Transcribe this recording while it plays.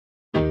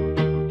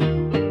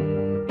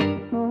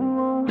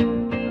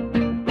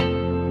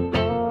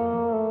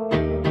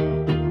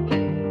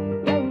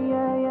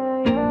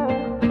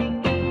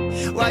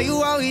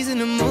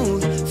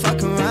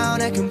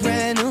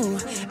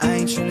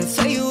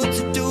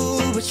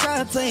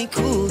playing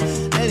cool.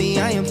 Maybe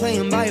I ain't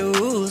playing by your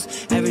rules.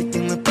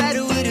 Everything look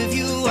better with a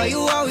view. Why you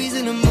always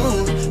in the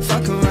mood?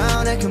 Fuck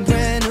around, acting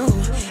brand new.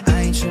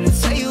 I ain't tryna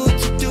tell you what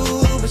to do,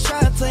 but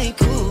try playing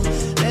cool.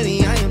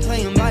 Maybe I ain't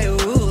playing by your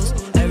rules.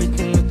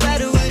 Everything look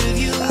better with a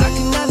view. I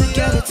can never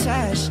get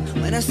attached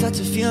when I start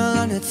to feel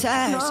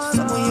unattached.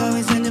 Someone you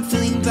always end up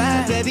feeling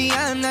bad. Baby,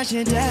 I'm not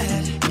your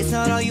dad. It's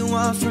not all you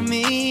want from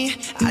me.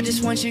 I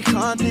just want your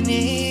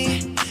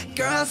company.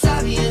 Girl,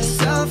 stop being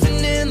yourself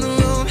and in the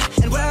room,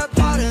 and we're a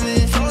part of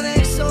it. Don't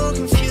act so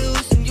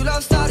confused, and you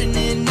love starting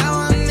it. Now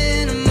I'm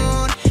in the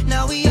mood.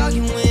 Now we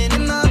arguing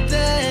in my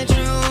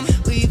bedroom.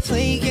 We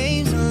play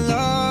games of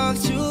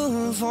love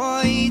to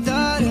avoid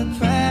the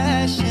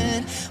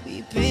depression.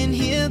 We've been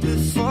here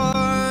before,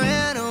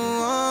 and I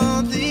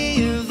won't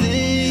be a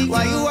victim.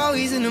 Why you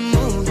always in the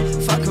mood?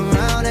 Fuck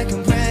around,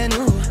 acting brand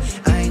new.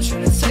 I ain't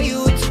tryna tell you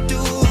what to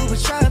do, but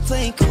try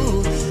playing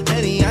cool.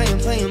 Maybe I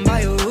ain't playing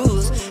by your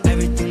rules.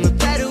 Everything look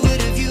better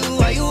with a view.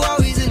 Why you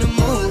always in the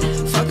mood?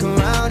 Fuck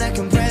around,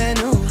 acting brand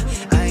new.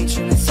 I ain't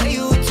tryna tell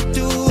you what to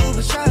do,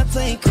 but try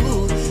playing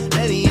cool.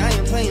 Maybe I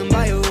ain't playing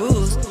by your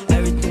rules.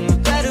 Everything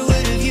look better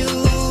with a view.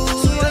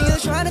 So when you're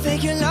trying to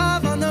fake your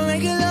love on the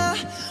regular,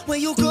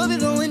 when you could be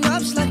blowing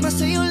up just like my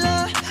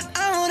cellular,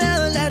 I won't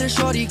ever let a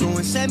shorty go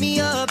and set me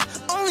up.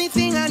 Only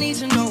thing I need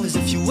to know is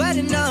if you wet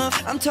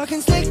enough. I'm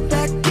talking slick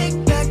back,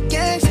 kick back,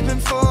 gang, sipping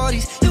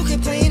 40s. You can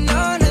play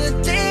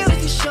another day with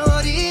your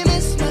shorty.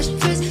 Mismatched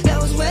twist, that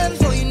was way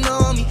before you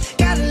know me.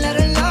 Gotta let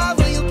her love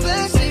when you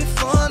best it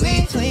for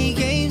me. Play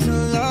games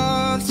of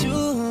love to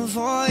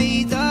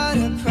avoid the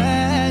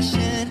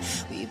depression.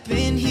 We've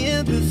been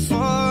here before,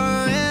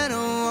 and I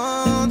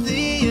won't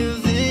be a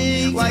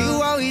victim. Why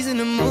you always in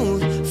the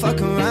mood?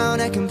 Fuck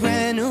around, acting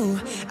brand new.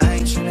 I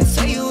ain't tryna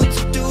tell you what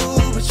to do,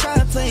 but try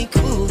playing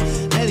cool.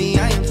 Maybe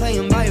I ain't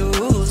playing by your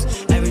rules.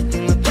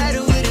 Everything look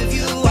better with a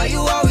view. Why you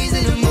always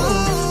in the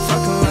mood?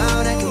 Fuck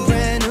around, acting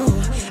brand new.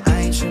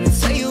 I ain't tryna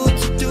tell you what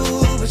to do,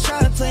 but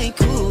try playing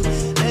cool.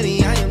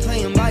 Maybe I ain't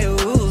playing by your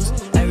rules.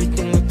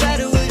 Everything look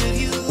better with a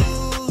view.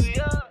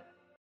 Yeah.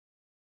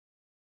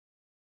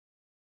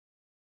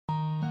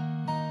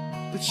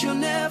 But you'll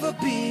never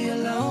be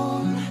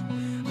alone.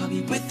 I'll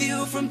be with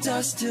you from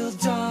dusk till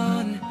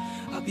dawn.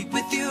 I'll be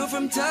with you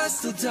from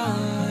dusk till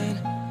dawn.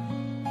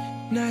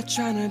 Not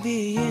tryna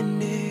be in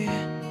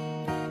there,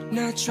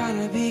 not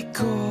tryna be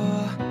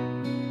cool,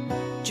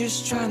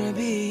 just tryna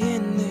be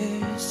in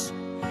this.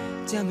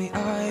 Tell me,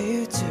 are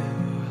you too?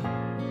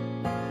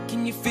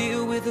 Can you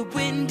feel where the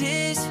wind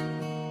is?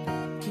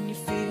 Can you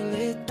feel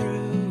it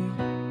through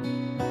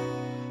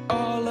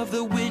all of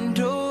the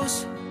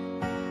windows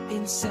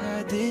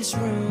inside this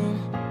room?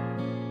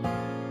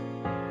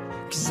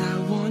 'Cause I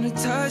wanna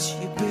touch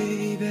you,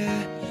 baby,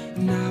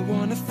 and I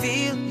wanna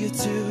feel you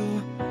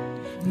too.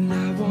 And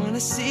I wanna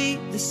see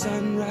the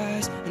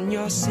sunrise and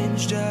your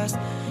sins, just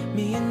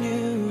me and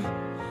you.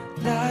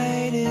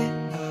 Light it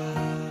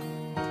up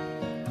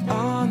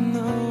on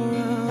the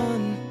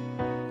run.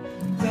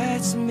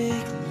 Let's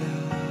make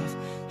love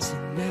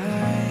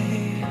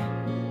tonight.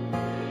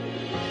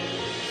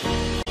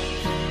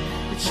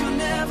 But you'll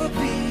never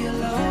be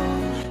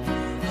alone.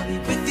 I'll be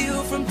with you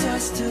from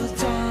dusk till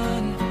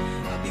dawn.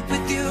 I'll be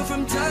with you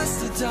from dusk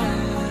till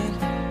dawn.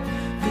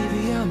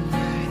 Baby, I'm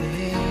right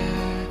here.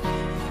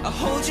 I'll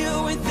hold you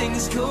when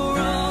things go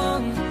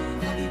wrong.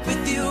 I'll be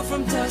with you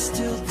from dusk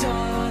till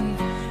dawn.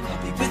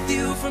 I'll be with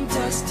you from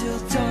dusk till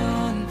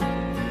dawn.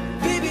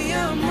 Baby,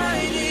 I'm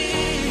right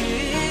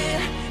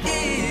here.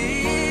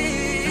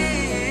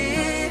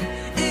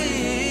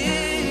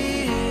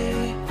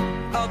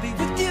 I'll be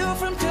with you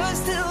from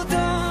dusk till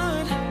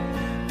dawn.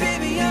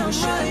 Baby, I'm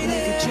right here.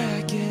 Like a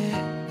jacket,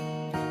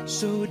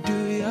 so do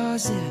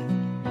yours in.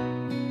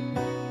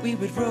 We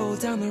would roll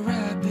down the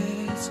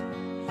rapids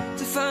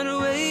to find a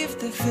wave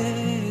that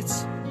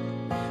fits.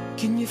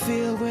 Can you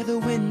feel where the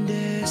wind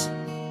is?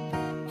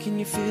 Can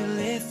you feel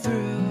it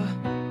through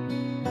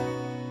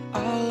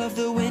all of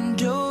the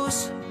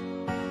windows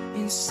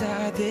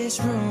inside this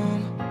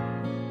room?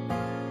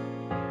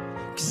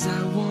 'Cause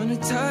I wanna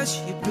touch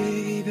you,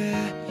 baby,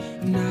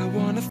 and I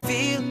wanna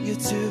feel you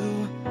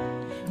too.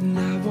 And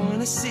I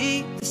wanna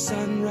see the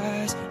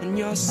sunrise and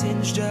your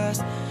sins,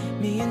 just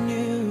me and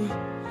you.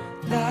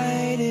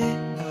 Light it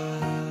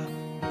up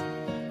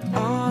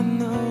on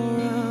the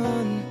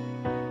run.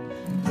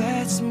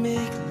 Let's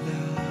make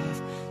love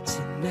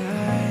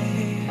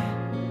tonight.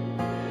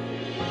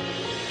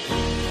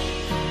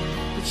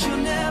 But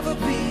you'll never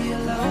be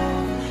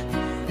alone.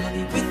 I'll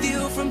be with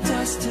you from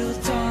dusk till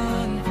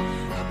dawn.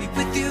 I'll be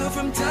with you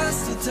from dusk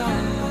till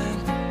dawn.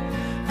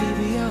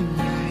 Baby, I'm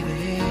right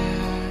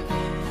here.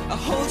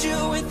 I'll hold you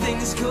when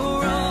things go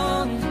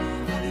wrong.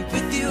 I'll be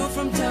with you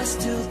from dusk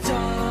till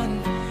dawn.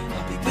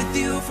 I'll be with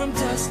you from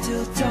dusk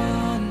till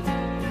dawn.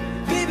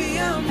 Baby,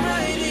 I'm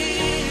right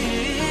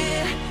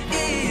here.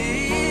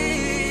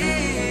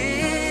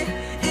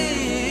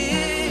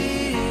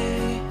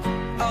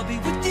 I'll be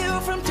with you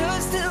from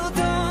dusk till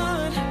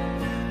dawn.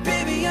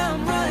 Baby,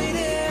 I'm right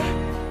here.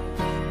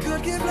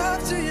 Could give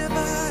love to your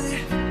body,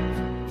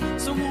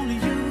 so only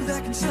you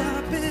that can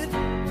stop it.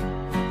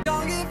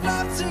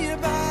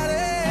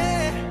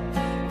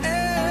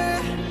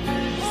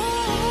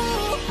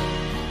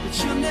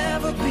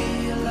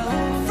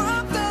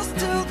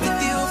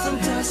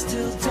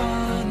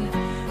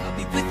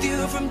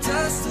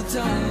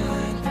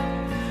 done.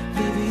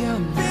 Baby,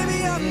 I'm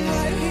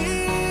right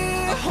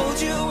here. I'll hold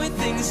you when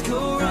things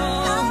go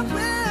wrong. I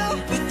will.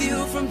 With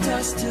you from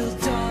dusk till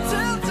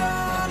dawn.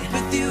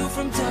 With you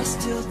from dusk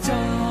till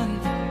dawn.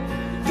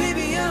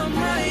 Baby, I'm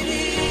right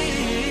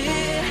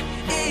here.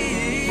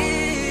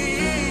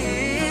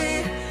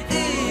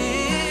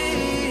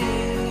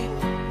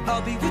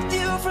 I'll be with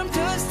you from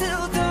dusk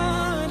till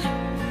dawn.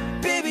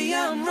 Baby,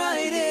 I'm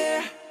right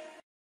here.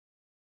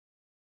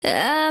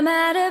 I'm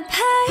at a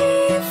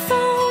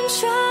payphone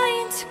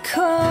trying to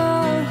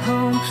call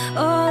home.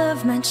 All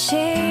of my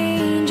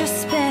change I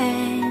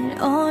spent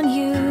on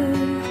you.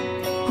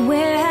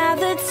 Where have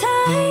the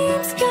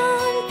times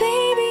gone,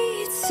 baby?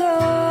 It's so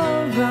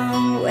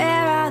wrong.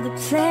 Where are the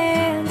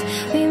plans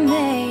we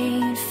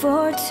made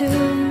for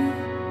two?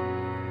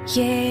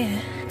 Yeah,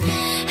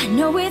 I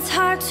know it's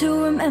hard to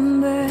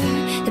remember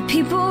the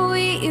people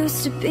we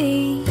used to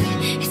be.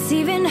 It's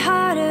even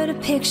harder to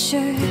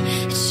picture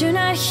that you're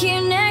not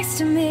here next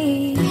to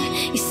me.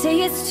 You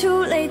say it's too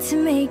late to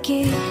make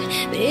it,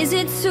 but is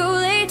it too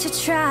late to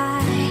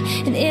try?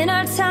 And in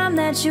our time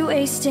that you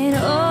wasted,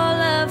 all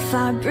of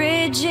our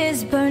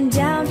bridges burned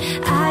down.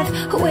 I've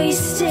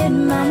wasted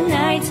my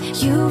nights,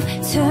 you've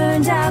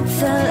turned out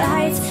the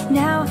lights.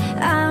 Now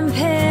I'm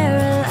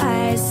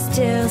paralyzed,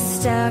 still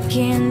stuck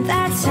in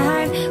that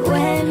time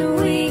when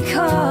we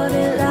called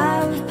it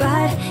love.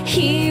 But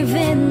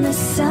even the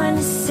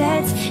sun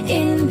sets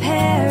in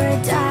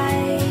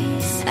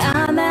paradise.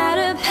 I'm at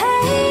a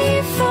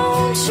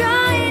payphone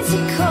trying to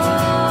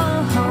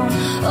call home.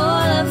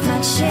 All of my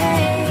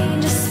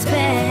change I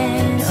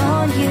spent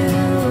on you.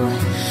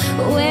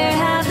 Where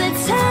have the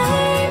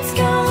times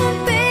gone,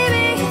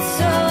 baby? It's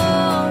so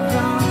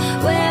wrong.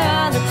 Where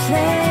are the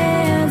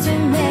plans we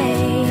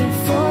made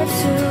for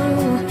two?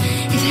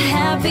 If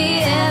happy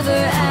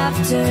ever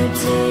after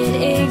did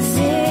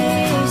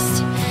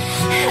exist,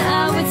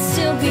 I would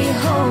still be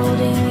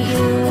holding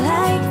you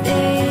like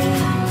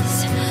this.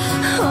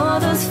 All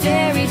those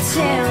fairy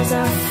tales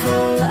are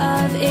full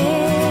of it.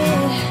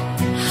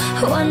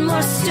 One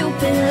more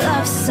stupid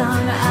love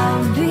song,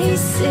 I'll be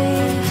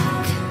sick.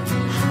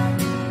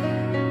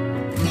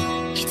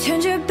 You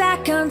turned your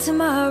back on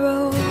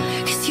tomorrow,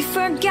 'cause you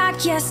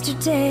forgot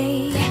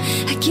yesterday.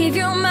 I gave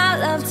you my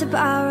love to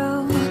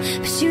borrow,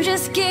 but you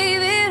just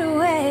gave it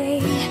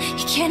away.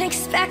 You can't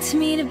expect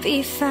me to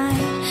be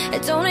fine, I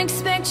don't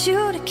expect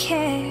you to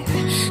care.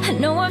 I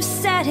know I've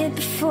said it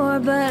before,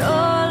 but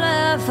all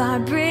of our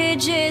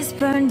bridges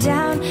burned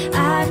down.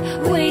 I've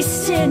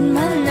wasted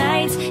my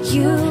nights,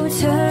 you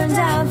turned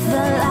out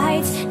the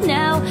lights.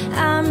 Now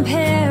I'm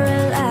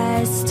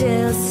paralyzed,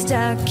 still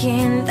stuck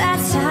in that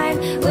time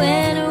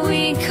when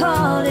we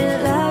called it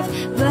love.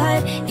 But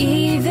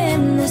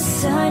even the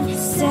sun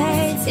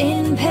sets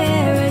in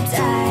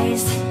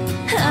paradise.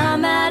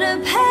 I'm at a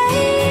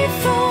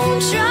payphone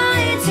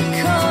trying to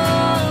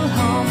call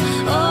home.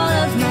 All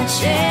of my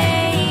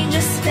change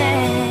I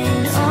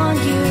spent on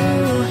you.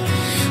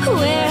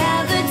 Where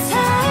have the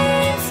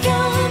times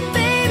gone,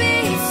 baby?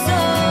 It's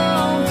so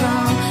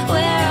wrong.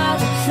 Where are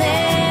the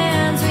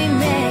plans we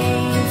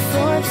made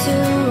for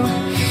two?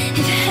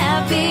 If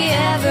happy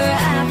ever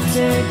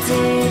after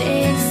did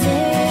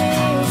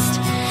exist,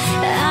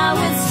 I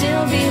would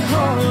still be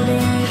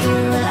holding you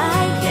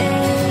like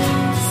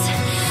this.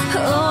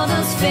 All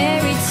those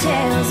fairy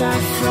tales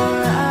are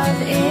full of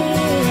it.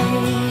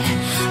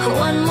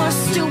 One more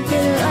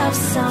stupid love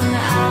song,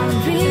 I'll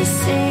be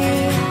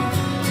sick.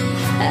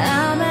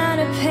 I'm at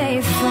a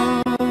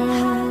payphone.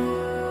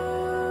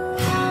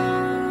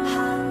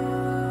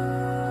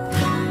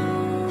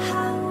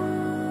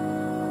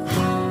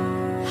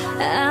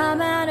 I'm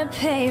at a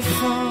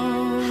payphone.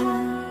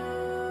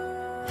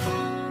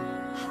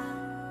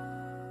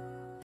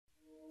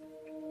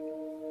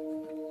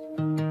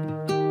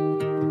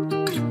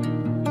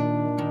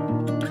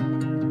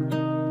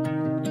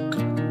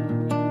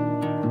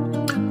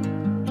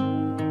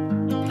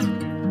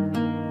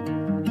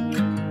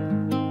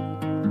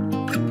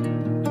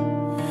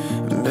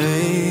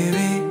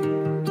 Baby,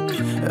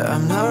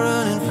 I'm not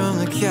running from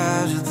the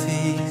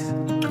casualties,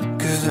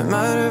 'cause it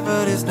matter,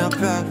 but it's not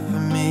bad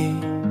for me,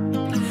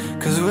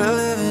 'cause we're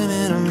living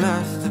in a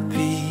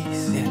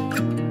masterpiece, yeah.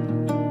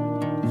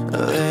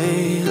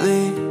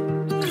 Lately,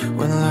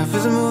 when life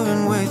is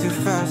moving way too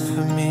fast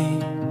for me,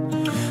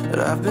 but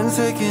I've been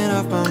taking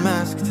off my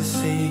mask to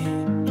see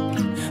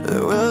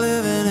that we're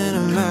living in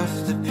a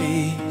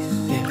masterpiece,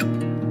 yeah.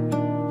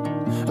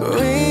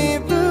 We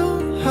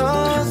built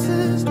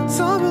houses on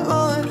top of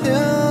all the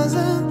hills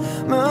and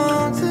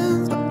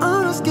mountains, but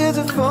I'm not scared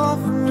to fall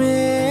from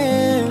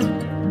it.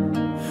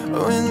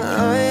 When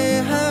I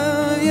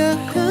have your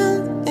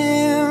hand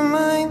in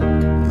mine,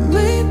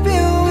 maybe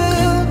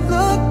we'll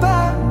look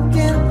back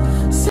and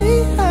see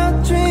our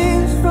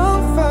dreams from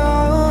far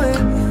away,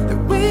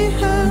 that we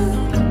had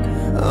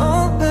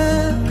all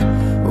that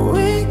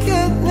we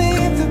could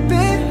need to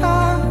be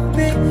high.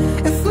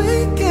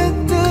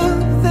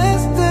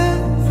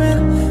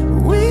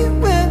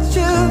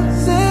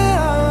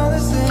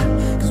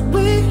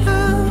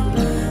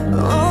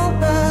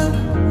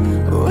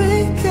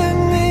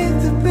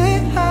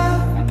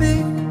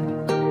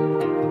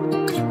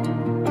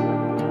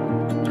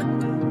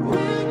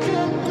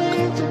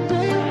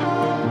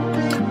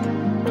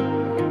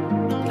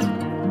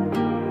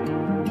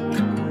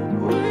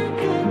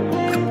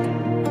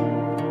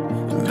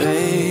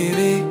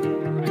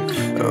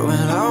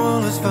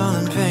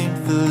 falling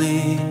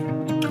painfully,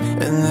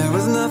 and there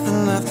was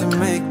nothing left to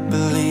make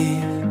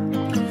believe.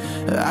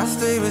 I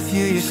stayed with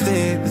you, you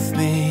stayed with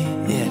me,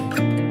 yeah.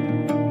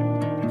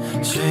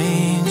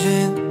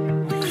 Changing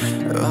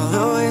all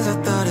the ways I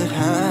thought it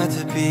had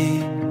to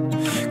be,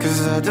 'cause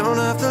I don't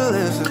have to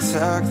live so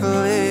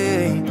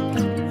tactfully.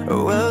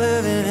 We're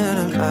living in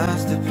a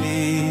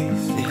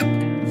masterpiece,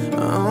 yeah.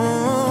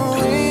 Oh,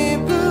 we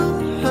built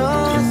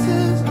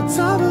houses on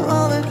top of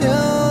all the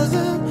hills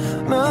and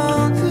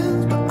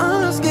mountains, but I'm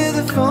not scared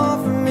to fall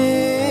from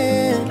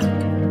it.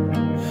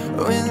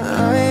 When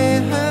I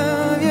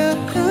have your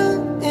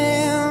hand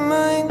in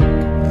mine,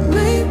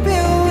 maybe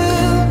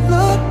we'll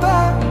look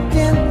back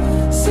and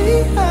see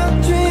how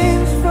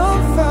dreams from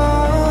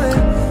far away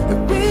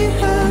that we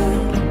had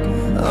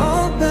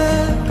all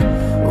that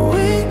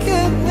we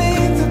could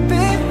need to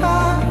be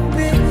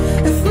happy.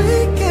 If we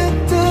could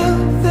do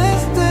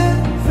this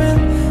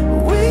different,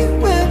 we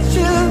would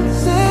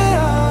choose it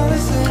all the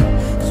same.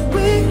 'Cause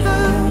we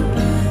have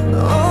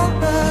all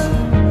that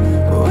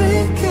we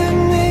could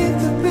need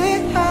to be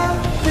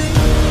happy.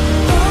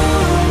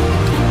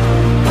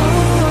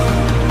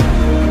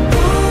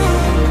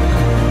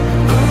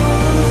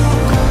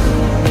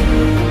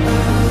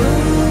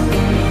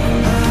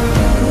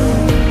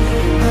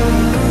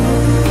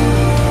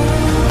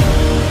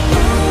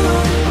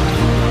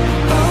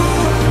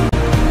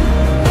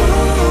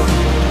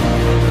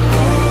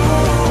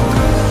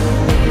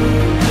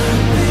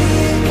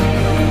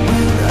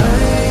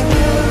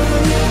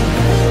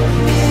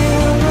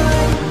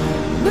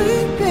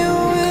 Maybe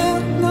we'll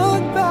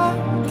look back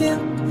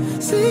and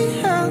see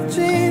how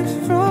dreams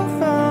from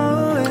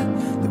far away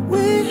that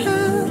we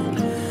had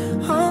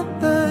all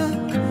that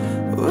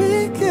we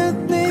could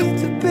need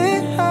to be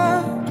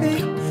happy.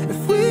 If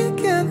we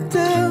can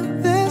do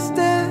this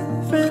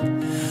different,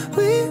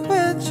 we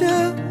would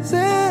choose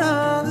it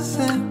all the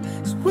same.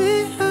 'Cause we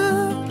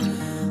have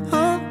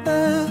all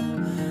that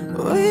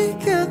we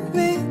could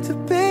need to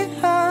be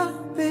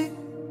happy.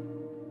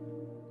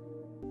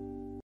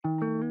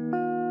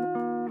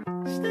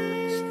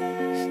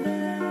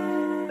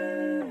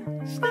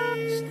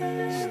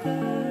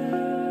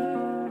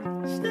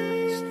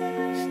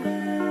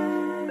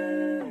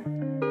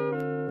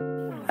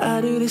 I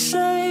do the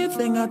same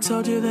thing I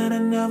told you that I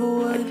never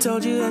would. I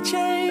told you I'd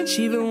change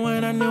even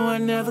when I knew I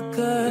never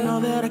could. Know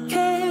that I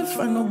can't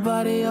find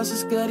nobody else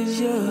as good as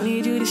you.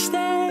 Need you to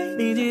stay,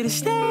 need you to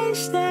stay,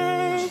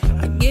 stay.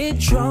 I get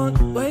drunk,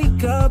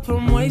 wake up,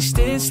 I'm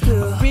wasted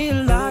still.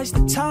 Realize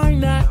the time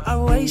that I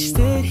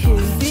wasted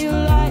here. Feel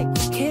like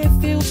you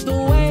can't feel the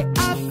way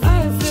I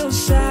feel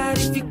sad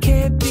if you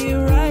can't be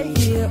right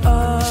here. Oh,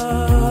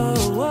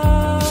 oh,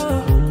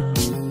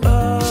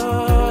 oh,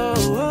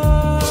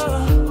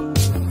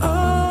 oh,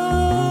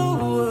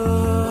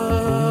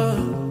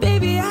 oh.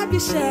 Baby, I'd be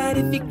sad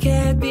if you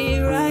can't be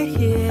right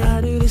here.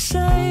 I do the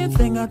same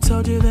thing I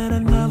told you that I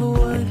never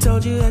would. I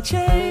told you I'd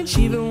change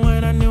even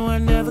when I knew I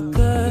never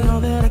could. Know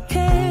that I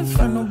can't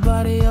find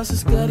nobody else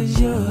as good as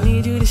you.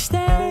 Need you to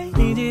stay,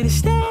 need you to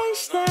stay,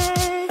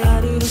 stay.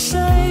 I do the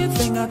same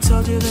thing I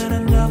told you that I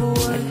never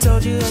would. I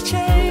told you I'd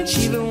change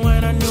even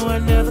when I knew I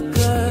never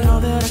could. Know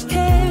that I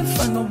can't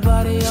find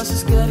nobody else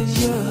as good as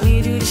you.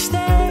 Need you to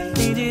stay,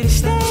 need you to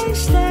stay,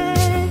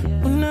 stay.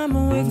 When I'm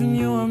away from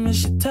you, I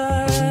miss your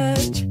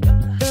touch.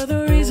 You're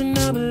the reason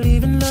I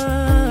believe in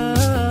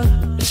love.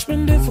 It's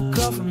been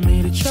difficult for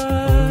me to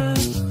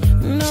trust,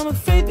 and I'm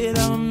afraid that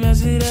I'll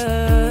mess it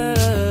up.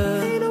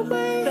 Ain't no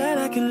way that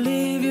I can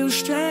leave you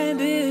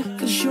stranded,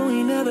 'cause you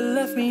ain't never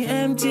left me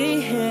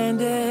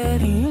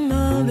empty-handed. And you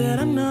know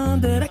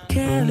that I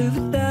can't live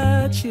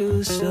without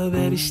you. So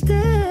baby,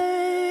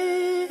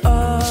 stay. Oh,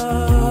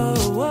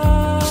 oh,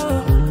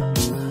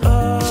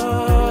 oh,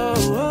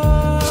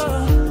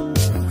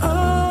 oh,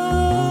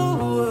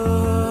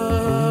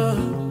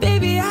 oh.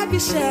 Baby, I'd be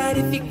sad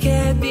if you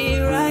can't be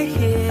right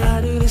here.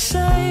 I do the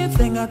same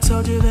thing I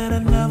told you that I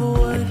never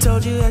would. I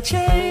told you I'd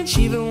change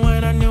even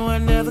when I knew I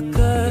never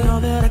could. Know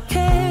that I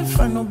can't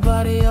find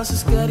nobody else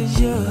as good as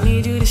you.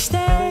 Need you to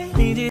stay,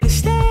 need you to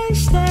stay,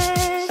 stay.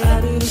 I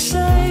do the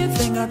same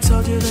thing I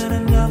told you that I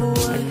never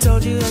would. I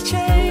told you I'd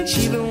change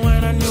even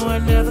when I knew I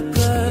never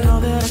could. Know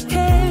that I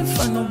can't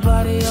find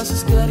nobody else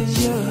as good as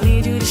you.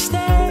 Need you to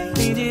stay,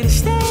 need you to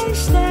stay,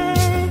 stay.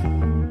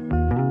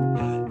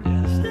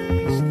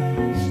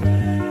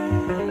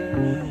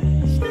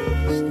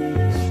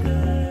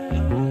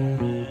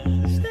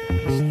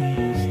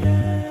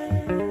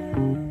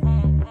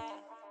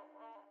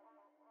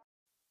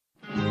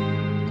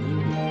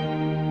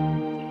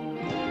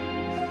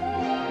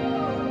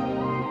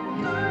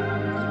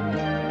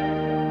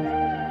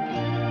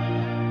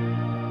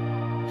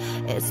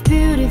 It's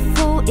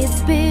beautiful,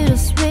 it's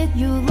bittersweet.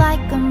 You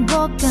like a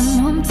broken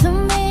home to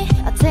me.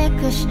 I take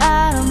a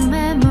shot of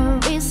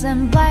memories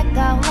and black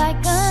out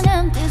like an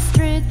empty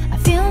street. I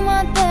fill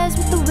my days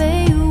with the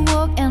way you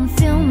walk and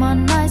fill my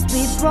nights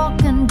with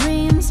broken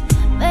dreams.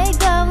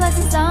 Make up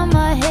lessons on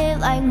my head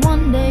like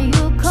one day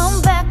you'll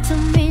come back to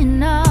me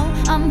now.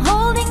 I'm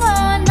holding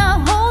on,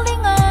 not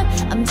holding on.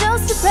 I'm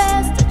just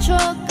depressed, a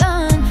choke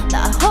on,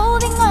 not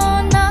holding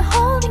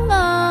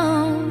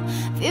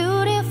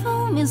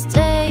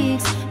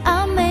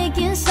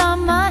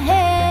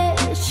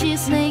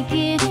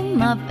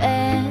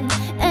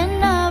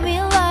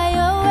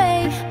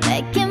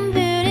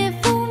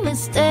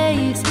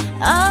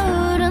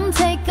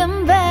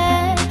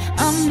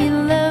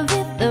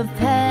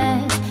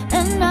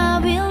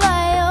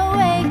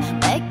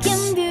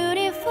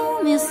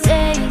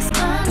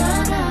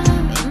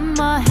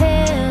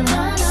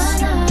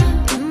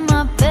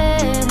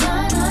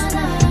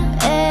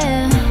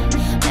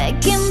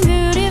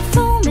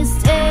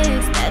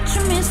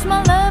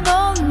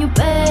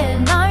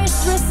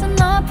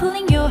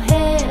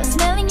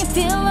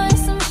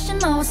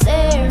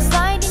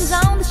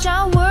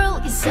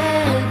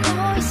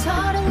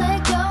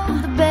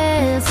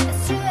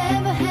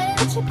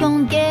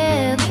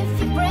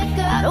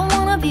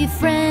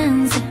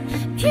friends.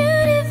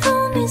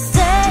 Beautiful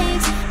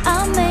mistakes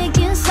I make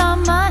inside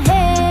my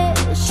head.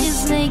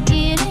 She's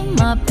naked in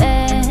my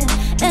bed,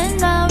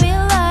 and I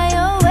will lie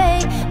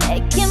awake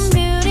making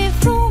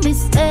beautiful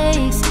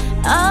mistakes.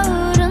 I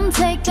wouldn't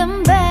take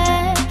them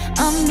back.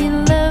 I'm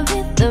in love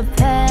with the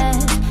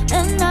past,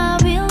 and I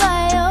will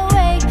lie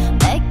awake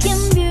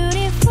making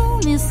beautiful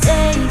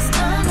mistakes.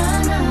 Na na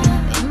na,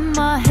 in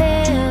my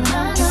head,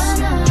 na na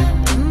na,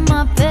 in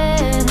my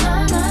bed, na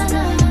na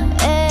na,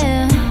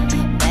 yeah,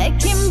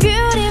 making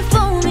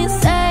beautiful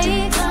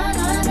mistakes. Na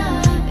na na,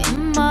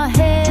 in my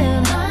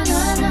head, na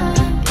na na,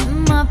 in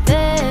my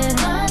bed,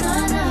 na na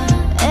na,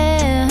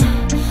 yeah,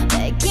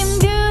 making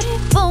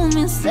beautiful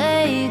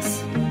mistakes.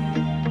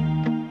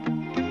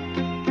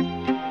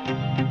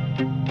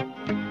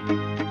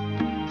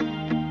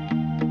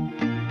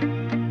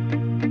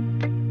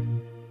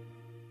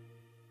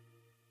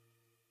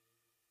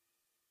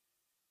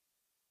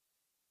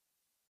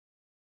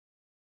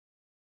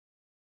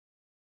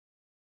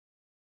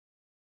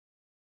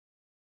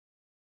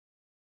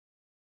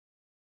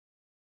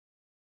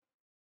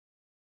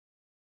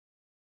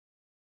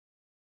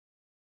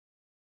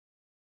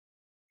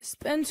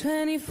 Spend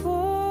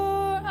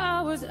 24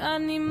 hours, I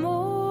need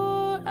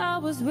more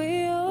hours with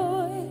you.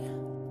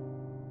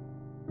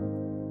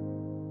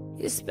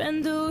 You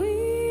spend the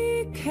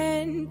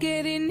weekend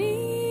getting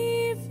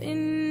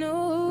even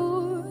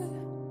more.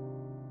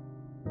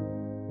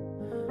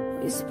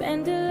 We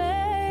spend the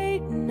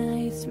late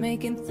nights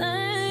making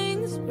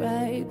things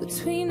right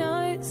between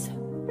us.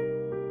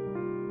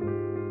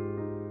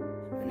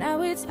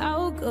 Now it's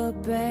all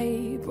good,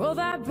 babe. Roll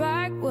that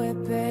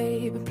backward,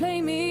 babe, and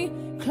play me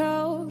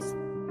close.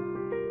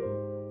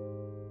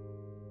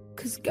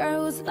 Cause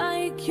girls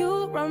like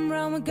you run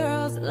around with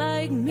girls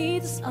like me.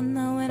 The sun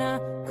now when I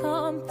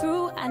come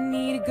through, I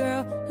need a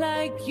girl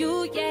like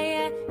you, yeah,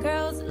 yeah.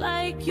 Girls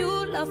like you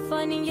love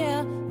funny,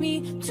 yeah,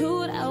 me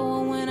too. That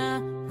one when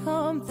I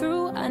come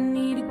through, I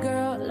need a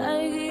girl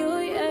like you,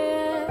 yeah,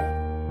 yeah.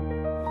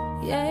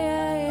 Yeah,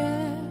 yeah,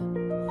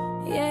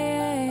 yeah. Yeah,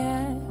 yeah,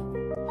 yeah.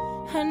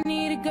 I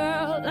need a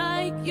girl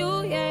like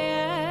you, yeah,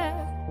 yeah.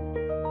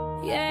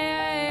 Yeah,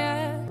 yeah,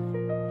 yeah.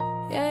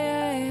 Yeah,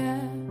 yeah,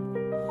 yeah.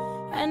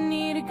 I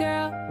need a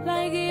girl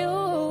like you.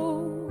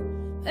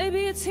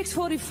 Maybe it's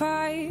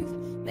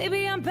 6:45.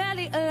 Maybe I'm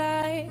barely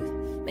alive.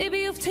 Maybe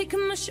you've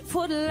taken my shit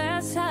for the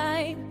last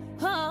time.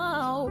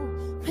 Oh,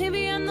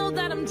 maybe I know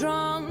that I'm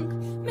drunk.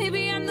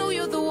 Maybe I know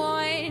you're the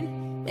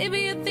one.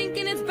 Maybe you're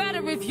thinking it's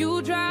better if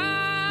you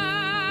drive.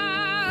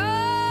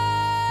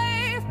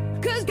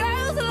 Cause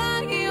girls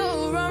like you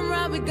run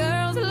around with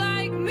girls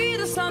like me.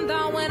 The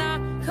sundown when I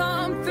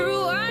come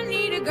through, I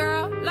need a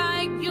girl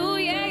like you,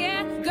 yeah,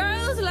 yeah.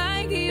 Girls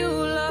like you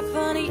love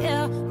funny,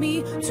 yeah,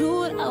 me too.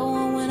 I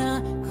want when I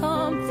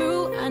come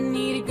through, I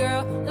need a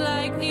girl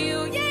like you,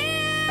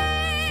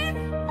 yeah,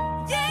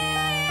 yeah,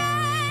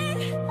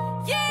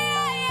 yeah,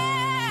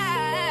 yeah.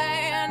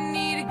 I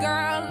need a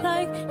girl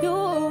like you,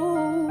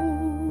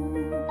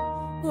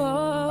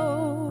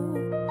 oh,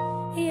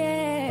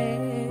 yeah.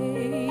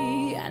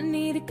 I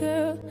need a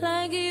girl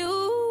like you.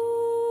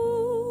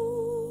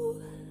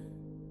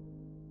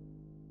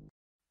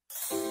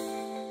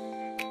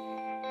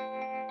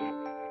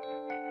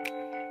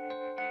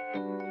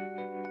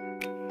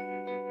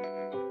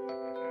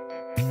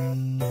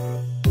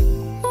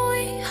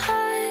 We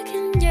hug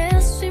and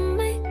yes, we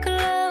make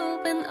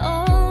love and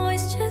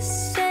always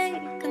just say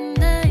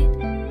goodnight.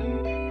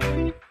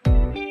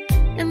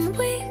 And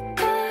we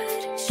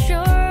got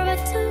sure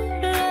what to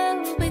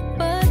love it,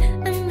 but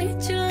I need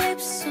your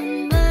lips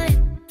on mine.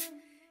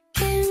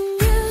 Can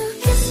you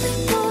kiss me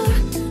more?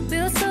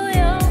 We're so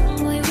young,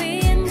 we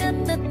ain't got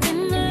nothing to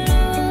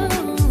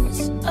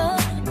lose. Oh,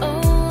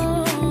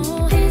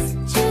 oh, it's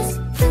just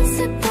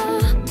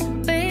principle.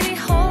 Baby,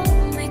 hold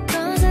me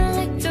 'cause I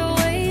like the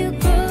way you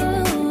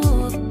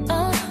groove.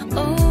 Oh,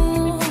 oh,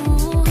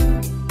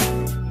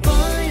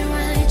 boy,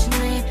 write your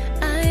name,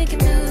 I can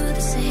do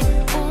the same.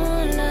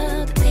 All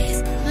of the days,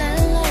 la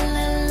la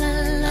la la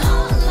la.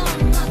 All on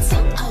my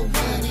tongue, I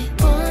want it.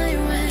 Boy,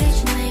 write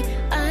your name,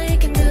 I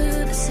can do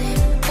the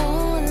same.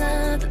 All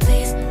of the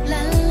days,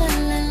 la la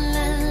la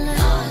la la.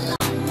 All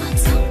on my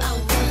tongue, I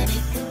want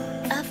it.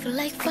 I feel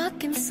like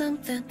fucking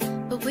something,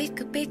 but we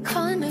could be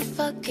calm and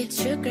fuck it.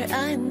 Sugar,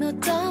 I know,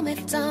 dummy,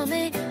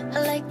 dummy. I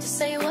like to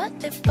say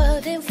what if,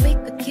 but if we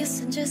could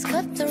kiss and just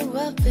cut the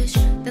rubbish,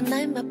 then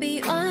I might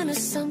be on to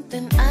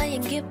something. I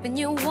ain't giving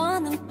you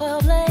one in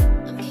public,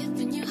 I'm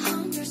giving you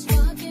hundreds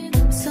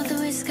fucking. Something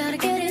we just gotta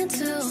get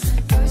into.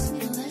 First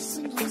need a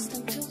lesson,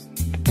 wisdom too.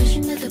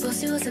 Wishing that the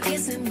pussy was a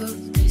kissing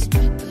booth. Taste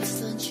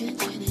breakfast, lunch, and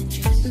gin and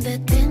juice. The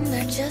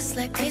dinner just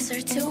like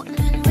dessert too. And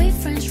when we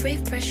French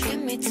refresh,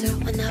 give me two.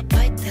 When I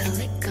bite the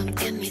lip, come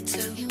give me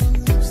two. You want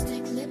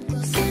lipstick, lip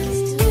gloss, can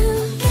you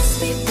kiss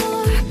me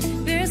more?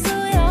 We're so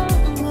young,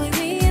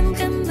 we ain't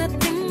got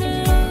nothing to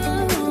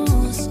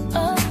lose.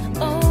 Oh,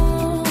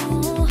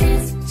 oh,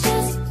 it's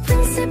just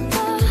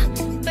principle.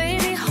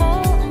 Baby,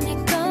 hold me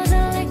 'cause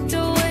I like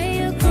the way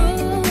you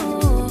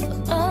groove.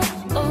 Oh,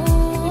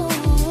 oh,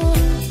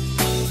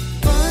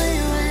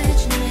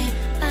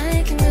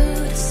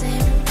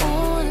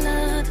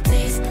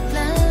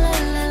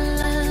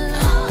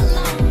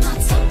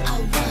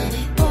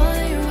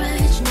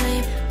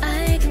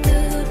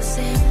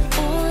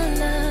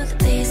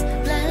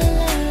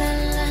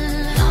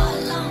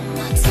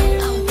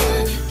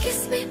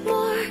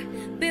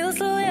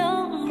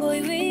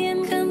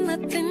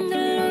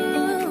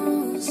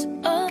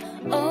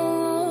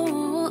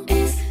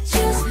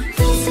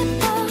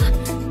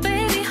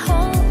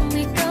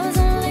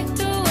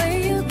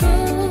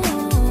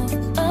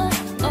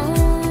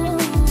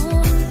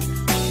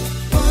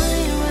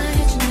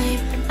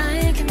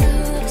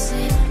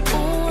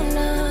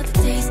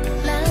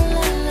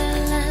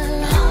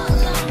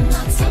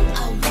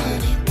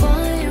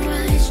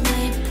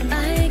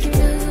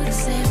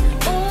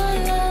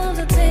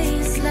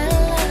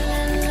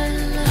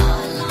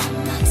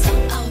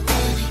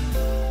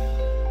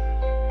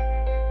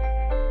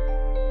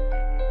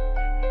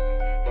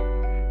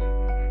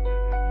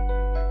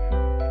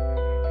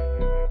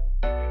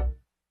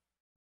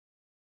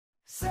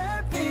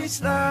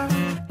 savage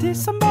love.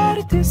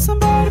 Did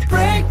somebody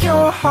break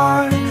your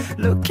heart?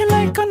 Looking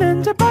like an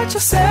angel but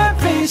you're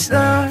savage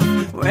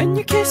love. When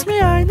you kiss me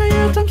I know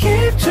you don't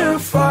keep too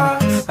far,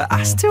 but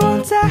I still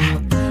want that.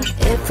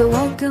 If it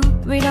won't go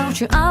without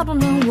you, I don't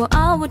know what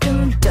I would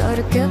do.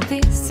 Gotta get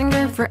this and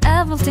go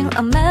forever till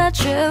I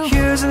met you.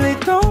 Usually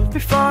don't be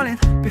falling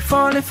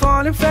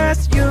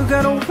fast. You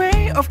got a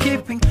way of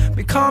keeping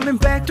me coming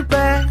back to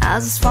back. I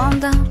just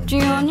found out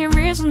the only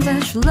reason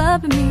that you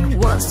loved me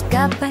was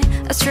got back.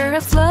 I sure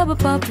have love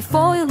about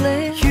before you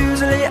leave.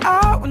 Usually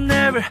I would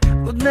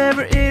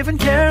never even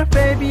care.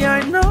 Baby,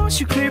 I know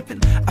you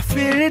creeping, I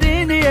feel it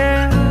in the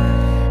air.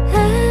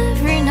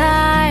 Every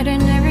night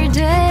and every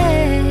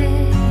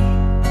day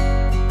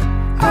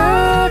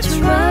I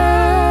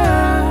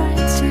try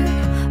to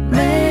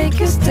make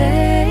you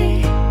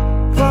stay,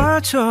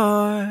 but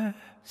your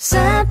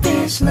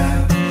savage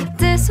love.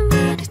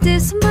 Did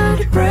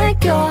somebody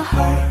break your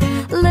heart?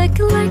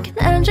 Looking like an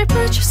angel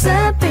but you're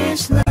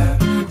savage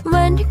love.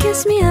 When you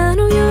kiss me I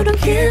know you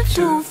don't give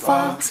two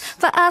fucks,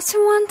 but I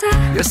still want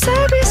that. You're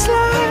savage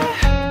love.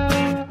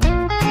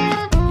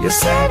 You're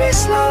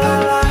savage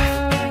love.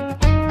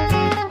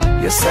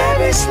 You're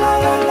savage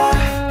love.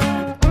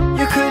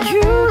 You could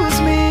use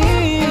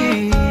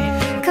me,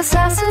 cause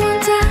I still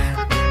want that.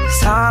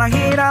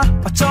 사랑이라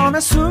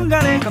어쩌면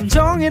순간의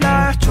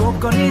감정이라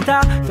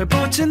조건이다. 널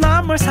붙인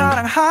난 뭘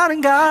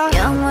사랑하는가.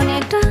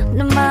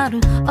 영원이라는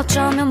말은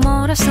어쩌면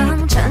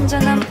모래성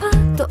잔잔한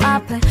파도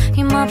앞에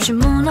힘없이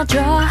무너져.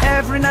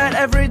 Every night,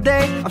 every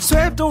day I'm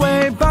swept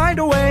away by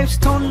the waves.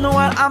 Don't know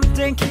what I'm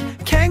thinking,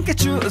 can't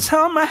get you out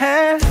of my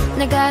head.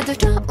 내가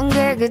두려운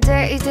게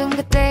그대이든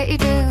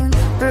그때이든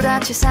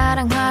불같이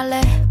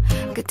사랑할래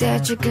그대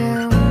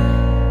지금.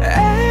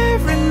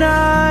 Every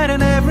night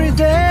and every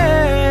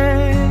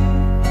day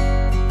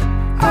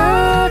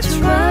I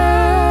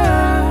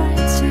try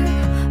to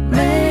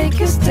make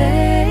you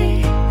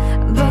stay,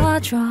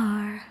 but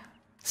you're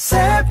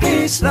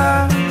savage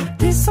love.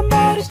 Did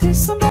somebody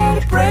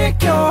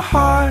break your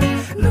heart?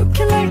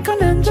 Looking like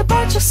an angel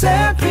but you're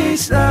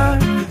savage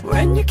love.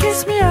 When you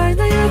kiss me I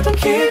know you don't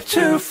keep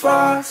too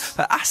far,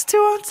 but I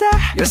still want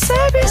that. You're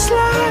savage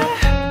love.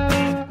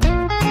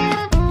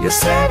 You're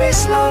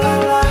savage love.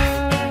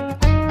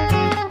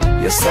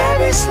 You're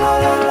savage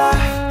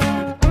love.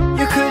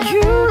 You could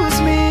use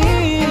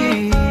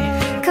me,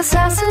 cause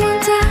I still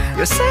want that.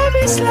 you're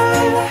savage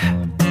love.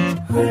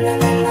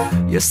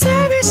 You're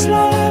savage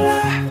love.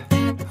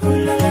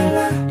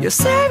 You're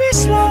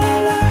savage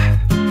love.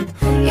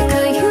 You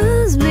could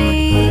use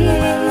me,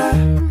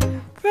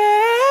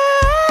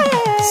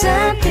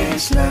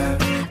 savage love.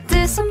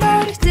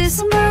 Did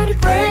somebody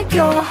break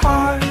your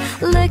heart?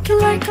 Looking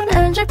like an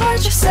angel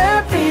but you're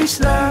savage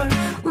love.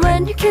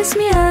 When you kiss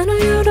me I know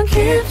you don't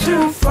give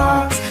two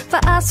fucks,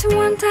 but I still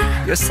want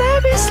that. You're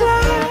savage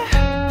love.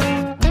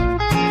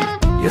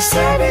 You're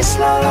savage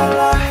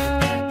love.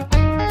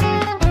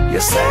 You're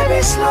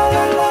savage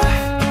love.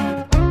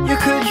 You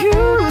could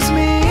use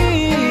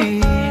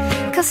me,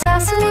 cause I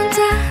still want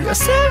that. you're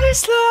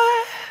savage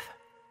love.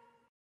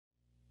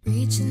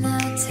 Reaching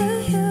out to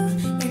you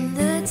in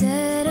the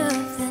dead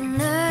of the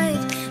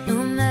night. No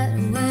matter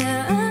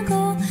where I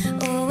go,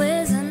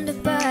 always under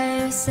by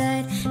your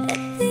side.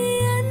 At the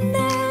end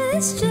of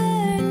this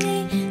journey,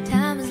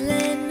 time has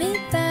led me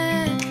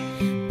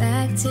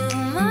back to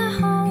my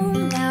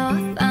home. Now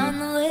I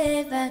found the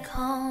way back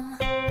home.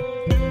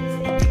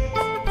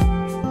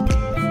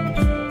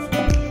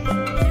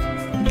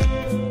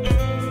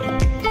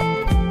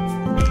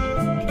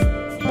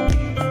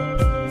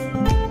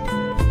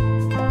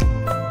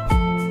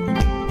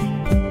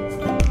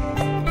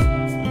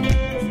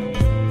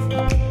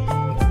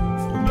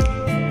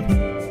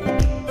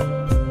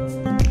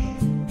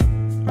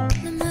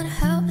 No matter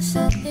how I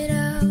shut it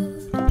out,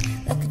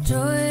 like a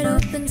door it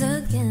opens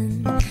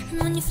again. And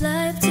when you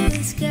fly up to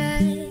the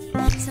sky,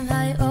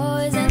 somehow you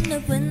always end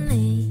up with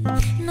me.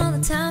 And all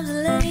the times I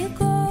let you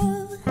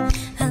go,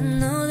 I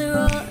know they're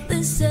all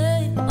the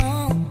same.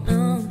 Oh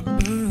no,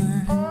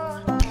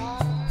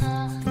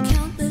 the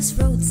countless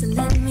roads that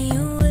led me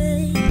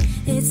away,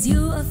 it's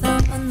you I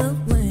found on the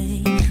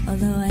way.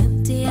 Although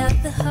empty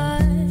at the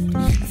heart,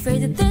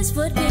 afraid that this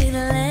would be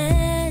the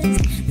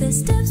last. The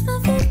steps my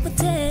feet would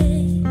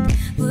take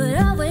would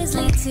always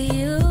lead to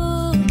you.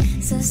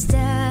 So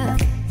stop,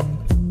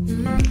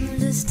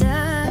 just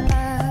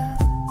stop.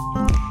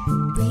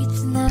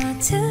 Reaching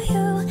out to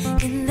you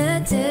in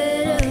the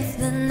dead of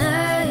the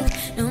night.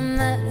 No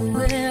matter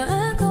where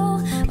I go,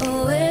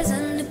 always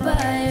under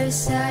by your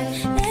side.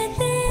 At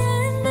the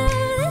end of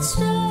this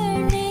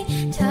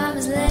journey, time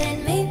has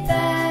led me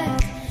back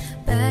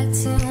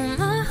to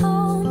my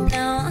home.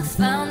 Now I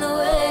found the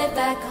way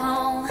back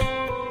home.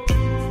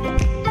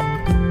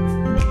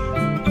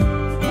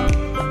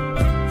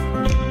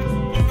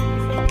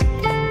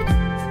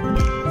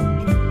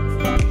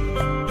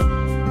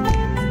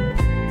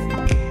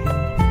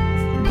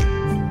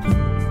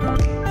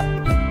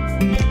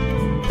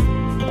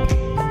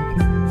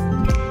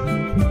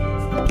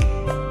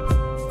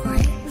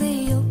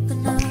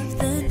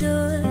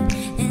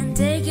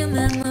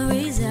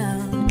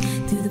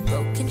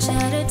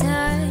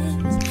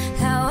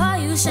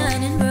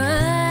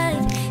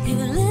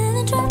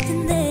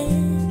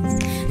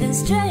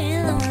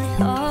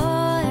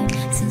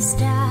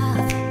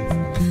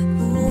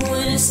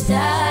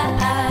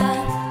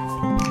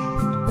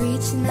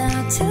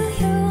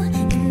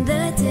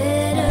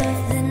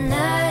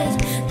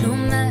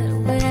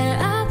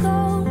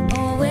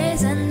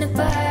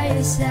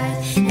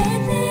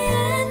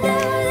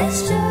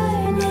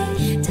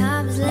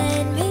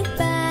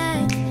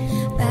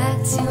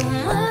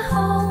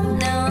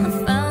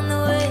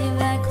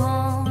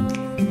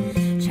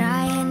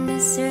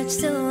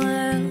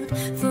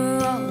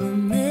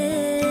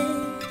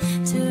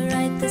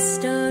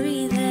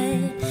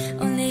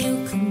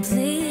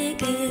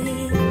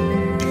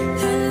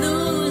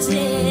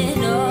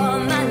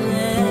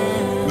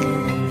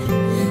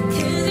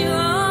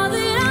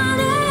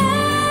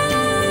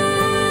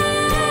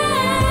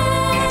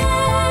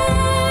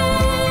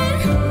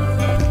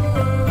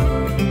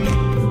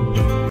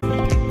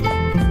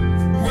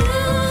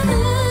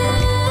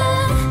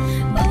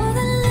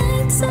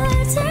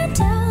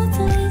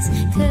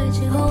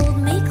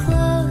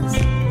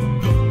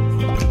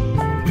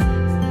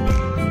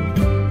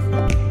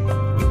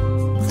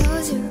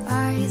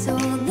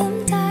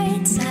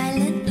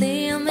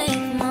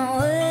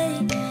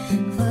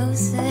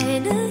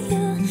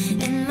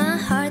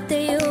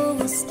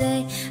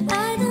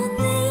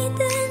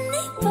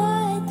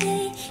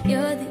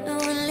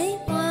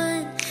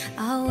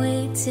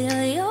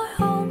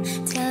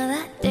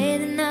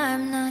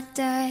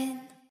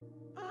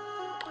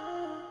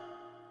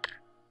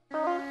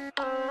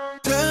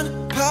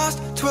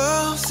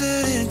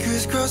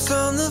 crisscross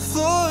on the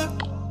floor,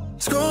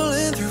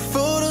 scrolling through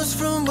photos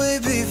from way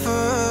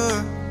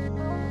before.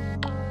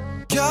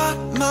 Got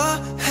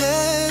my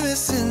head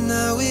missing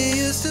how we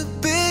used to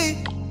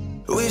be,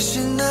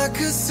 wishing I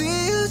could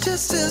see you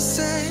just to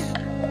say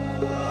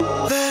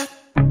that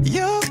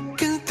you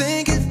can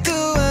think it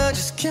through. I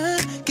just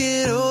can't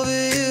get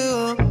over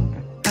you.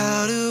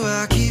 How do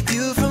I keep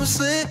you from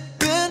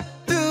slipping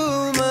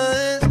through my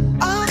hands?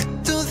 I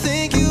don't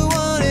think you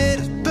want it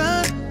as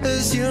bad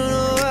as you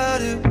know I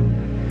do.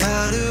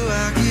 How do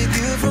I keep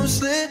you from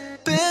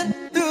slipping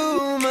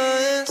through my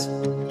hands?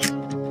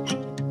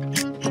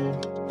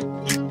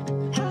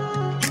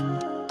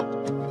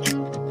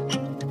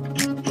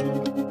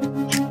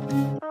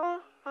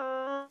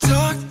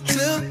 Talk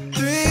till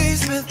 3,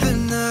 spent the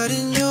night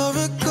in your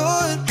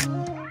Accord,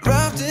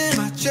 wrapped in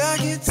my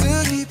jacket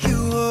to keep you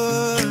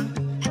warm.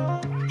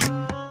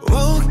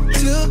 Woke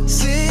to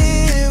see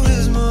it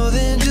was more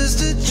than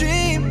just a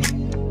dream,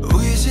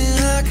 wishing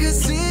I could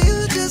see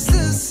you just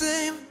the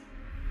same.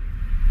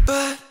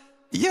 But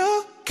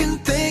you can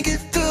think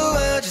it through,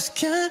 I just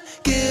can't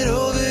get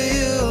over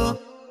you.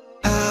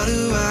 How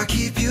do I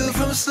keep you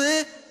from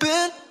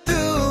slipping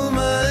through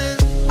my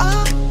hands?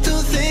 I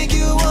don't think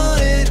you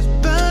want it as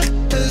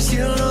bad as you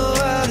know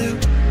I do.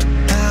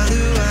 How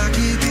do I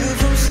keep you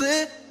from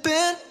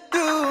slipping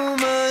through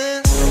my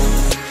hands?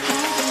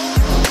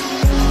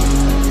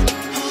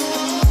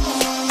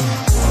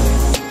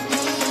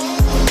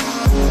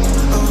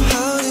 Oh,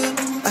 how do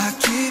I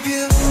keep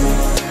you?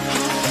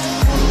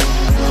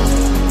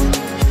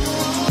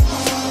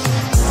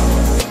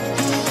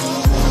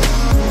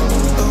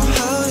 Oh,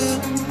 how do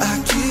I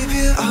keep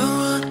you? I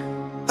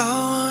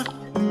want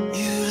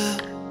you to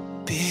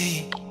be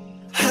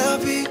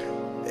happy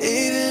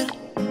even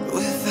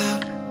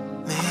without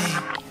me.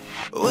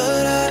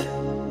 What I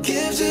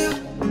give to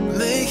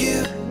make you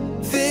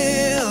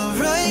feel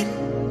right.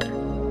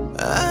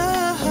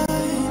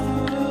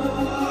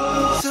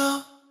 So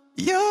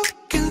you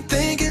can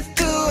think it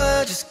through,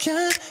 I just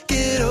can't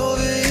get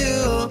over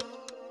you.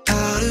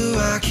 How do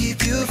I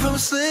keep you from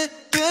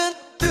slipping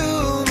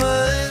through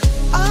my hands?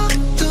 I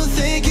don't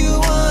think you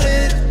want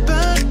it as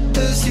bad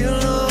as you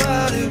know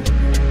I do.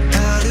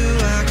 How do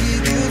I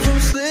keep you from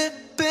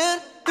slipping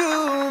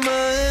through my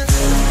hands?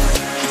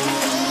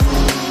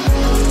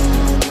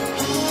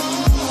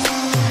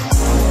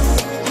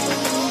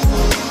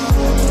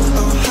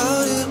 Oh, how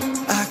do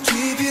I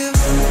keep you?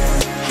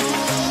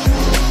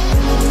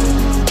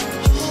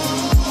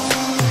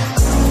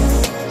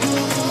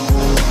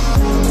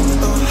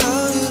 Oh,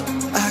 how do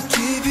I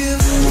keep you?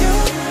 You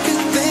can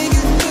think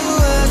it through,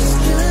 I just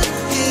can't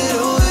get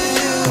over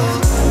you.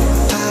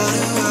 How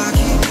do I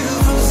keep you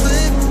from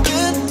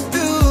slipping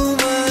through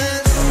my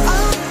hands?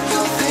 I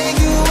don't think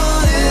you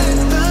want it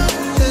as bad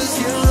as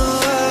you know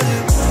I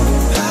do.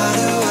 How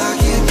do I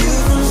keep you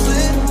from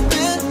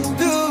slipping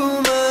through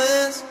my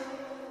hands?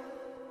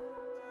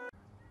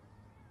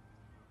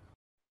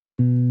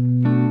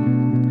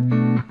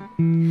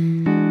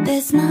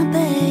 That's my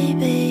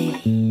baby,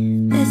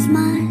 that's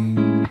my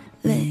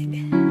leg,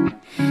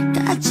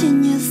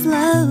 touching you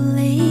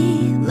slowly.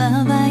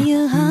 Love how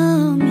you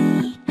hold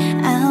me.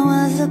 I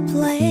was a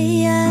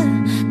player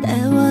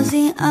that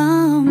wasn't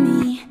on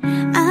me.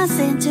 I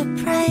sent a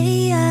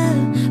prayer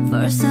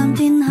for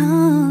something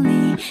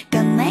holy.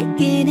 God make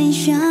it and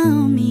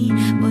show me,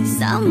 boy,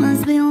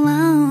 someone's been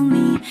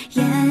lonely.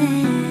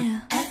 Yeah.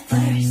 At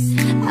first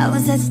I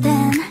was a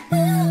stand,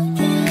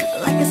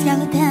 like a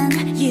skeleton.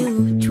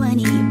 You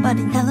 20, but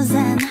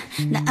intelligent.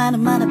 Now I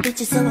don't mind a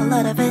bitch, so a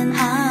lot of it.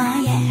 Ah,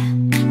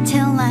 yeah.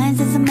 Tell lines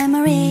and some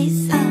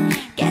memories.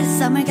 Guess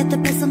summer got the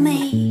best of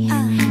me.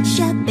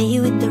 Should be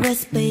with the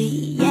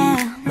recipe.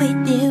 Yeah,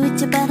 with you,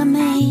 it's better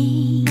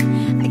me.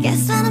 I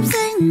guess what I'm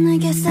saying, I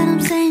guess what I'm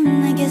saying,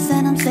 I guess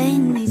what I'm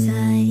saying is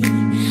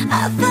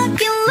I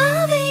fucking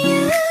love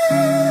you.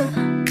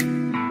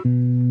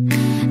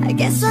 I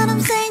guess what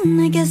I'm saying,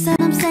 I guess what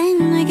I'm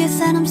saying, I guess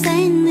what I'm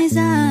saying is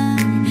I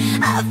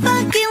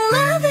fucking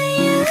love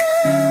you.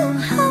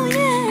 Oh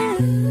yeah.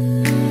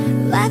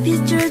 Love you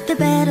through the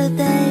better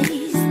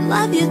days,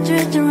 love you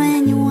through the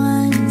rainy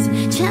ones.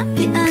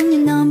 Champion,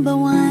 you're number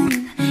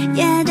one.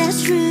 Yeah,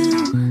 that's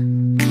true.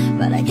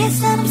 But I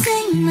guess what I'm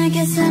saying, I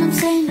guess what I'm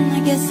saying, I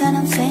guess what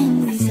I'm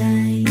saying is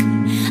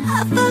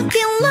I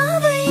fucking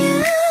love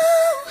you.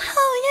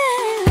 Oh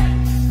yeah.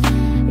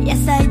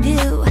 Yes I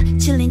do.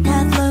 Chilling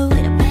top flow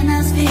with a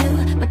penthouse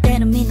view, but that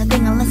don't mean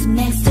nothing unless I'm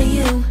next to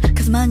you.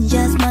 Cause money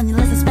just money,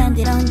 let's spend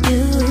it on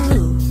you.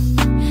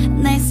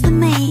 Next to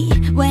me,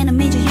 when I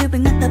meet you, you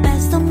bring out the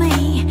best of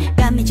me.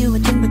 Got me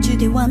doing things but you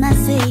didn't wanna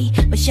see.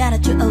 But shout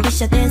out to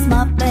Alicia, that's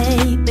my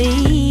baby.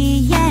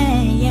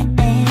 Yeah, yeah,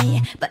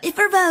 yeah. But if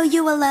I wrote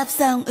you a love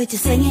song, would you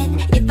sing it?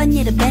 If I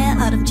need a bail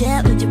out of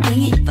jail, would you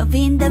bring it? If I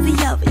win the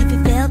VO, if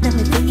you fail, then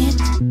we bring it.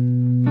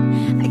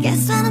 I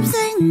guess what I'm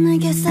saying, I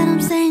guess what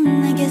I'm saying,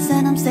 I guess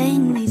what I'm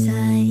saying is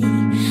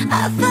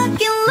I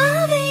fucking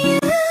love you.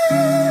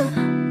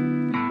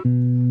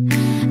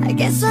 I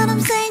guess what I'm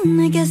saying,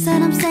 I guess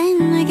what I'm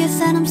saying, I guess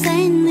what I'm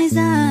saying is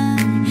I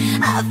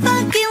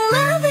fucking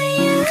love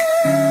you.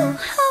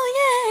 oh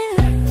yeah.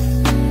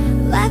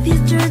 Love you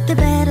through the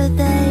better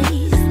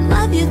days,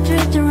 love you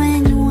through the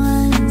rainy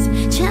ones.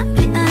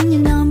 Champion,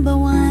 you're number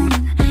one,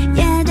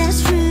 yeah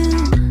that's true.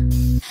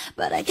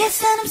 But I guess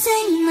that I'm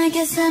saying, I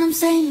guess that I'm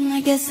saying,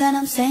 I guess that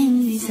I'm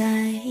saying is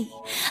I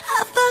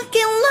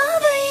fucking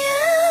love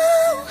you,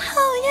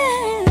 oh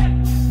yeah.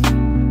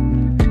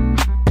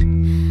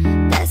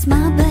 That's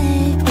my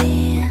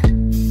baby,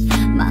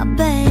 my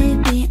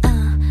baby,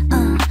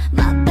 my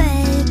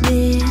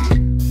baby.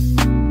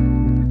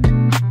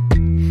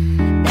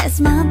 That's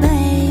my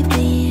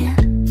baby,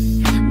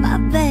 my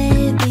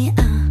baby,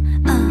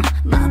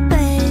 my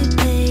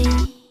baby.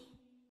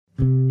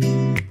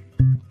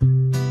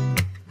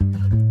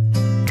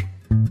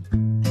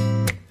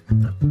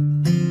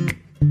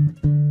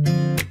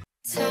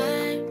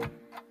 Time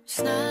is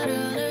not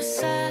on our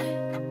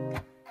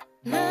side,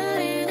 not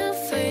in our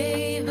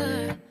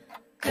favor.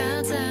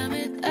 God damn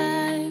it,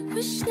 I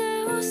wish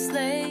there was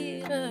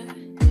later.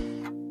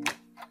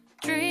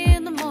 3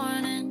 in the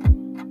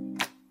morning,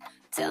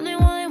 tell me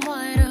why I'm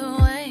wide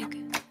awake,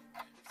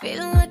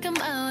 feeling like I'm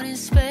out in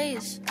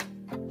space.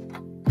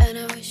 And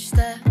I wish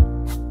that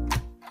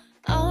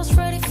I was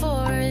ready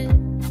for it,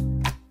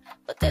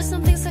 but there's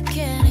some things I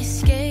can't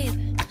escape,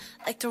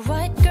 like the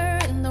right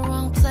girl in the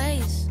wrong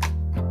place.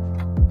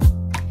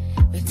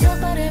 We talk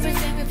about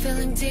everything, we're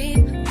feeling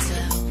deep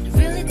down.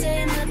 Really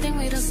there ain't nothing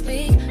we don't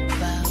speak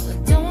about. I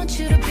don't want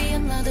you to be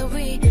another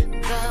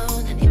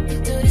rebound, and if you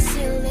do this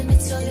here, then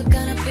it's all you're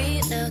gonna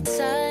be. Now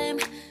time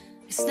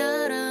is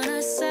not on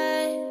our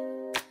side,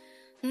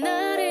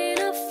 not in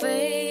our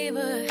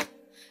favor.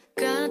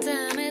 God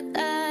damn it,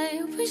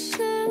 I wish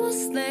there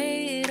was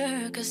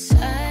later. Cause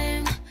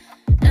I'm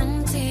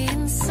empty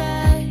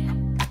inside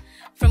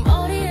from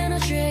all the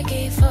energy I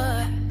gave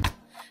her.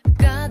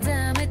 God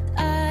damn it,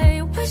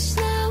 I wish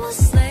there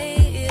was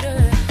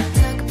later.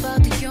 Talk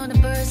about the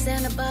universe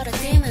and about the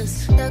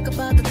demons. Talk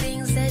about the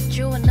things that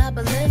you and I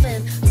believe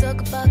in.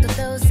 Talk about the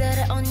those that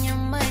are on your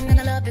mind. And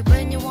I love it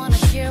when you wanna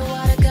hear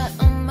what I got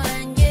on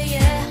mine. Yeah,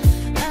 yeah.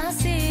 I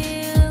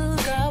still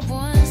got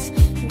ones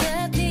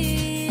that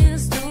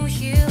needs to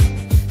heal.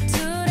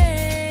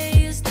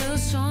 Today is the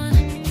one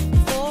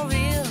for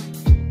real.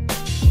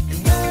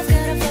 And now I've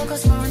gotta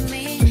focus more on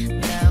me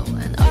now,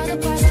 and all the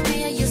parts of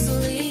me I used to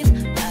leave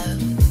out.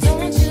 Don't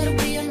want you to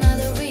be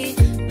another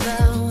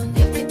rebound.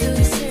 If we do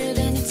this here,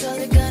 then it's all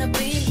you're gonna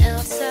be.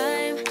 Now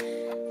time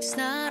is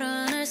not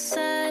on our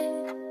side,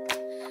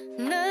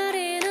 not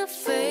in our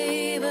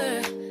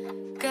favor.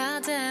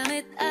 God damn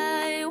it,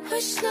 I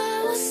wish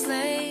that was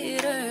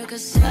later.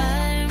 Cause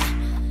I'm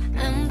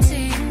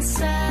empty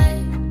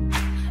inside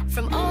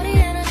from all the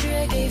energy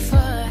I gave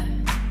her.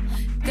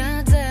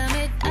 God damn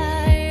it,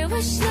 I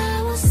wish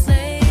that was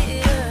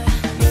later.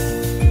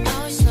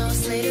 I wish that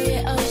was later,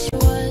 yeah, I wish it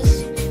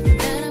was.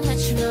 Then I met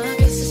you, now I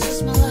guess it's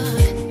just my luck.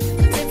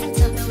 A different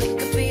time that we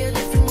could be a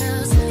different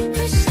us.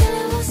 Wish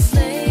that was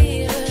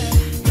later.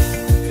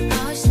 I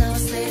wish that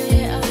was later,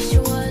 yeah, I wish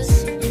it was.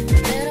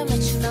 Then I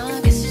met you, now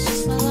I guess it's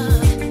just my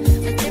luck. A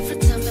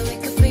different time that we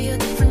could be a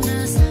different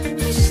us.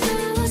 Wish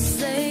that was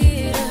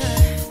later.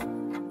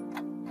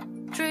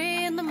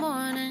 3 in the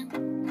morning,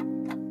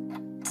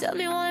 tell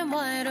me why I'm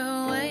wide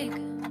awake,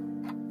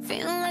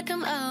 feeling like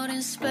I'm out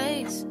in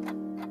space.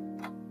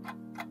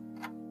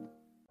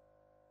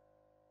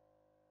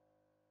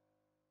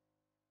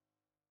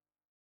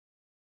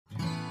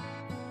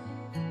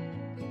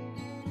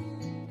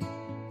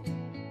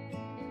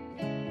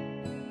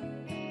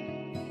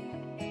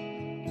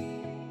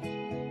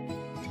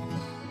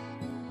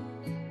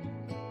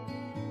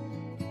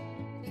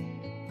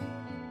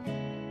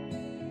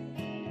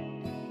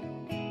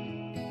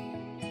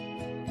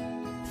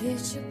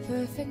 Picture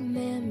perfect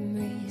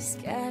memories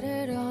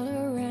scattered all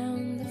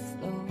around the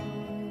floor.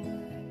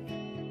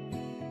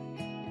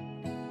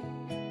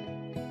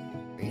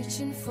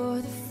 Reaching for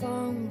the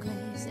phone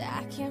cause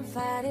I can't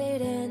fight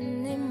it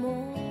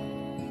anymore.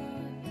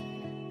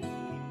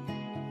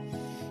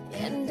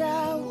 And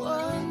I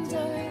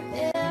wonder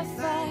if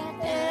I'd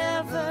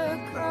ever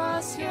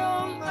cross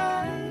your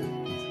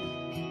mind.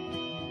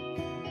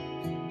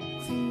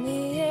 For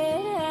me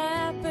it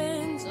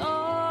happens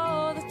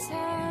all the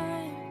time.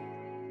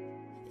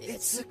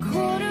 It's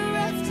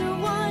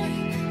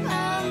 1:15,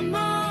 I'm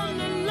all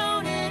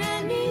alone and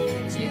I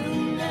need you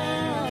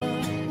now.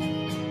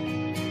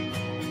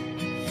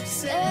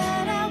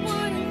 Said I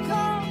wouldn't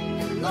call,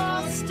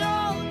 lost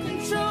all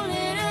control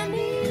and I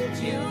need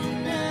you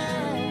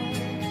now.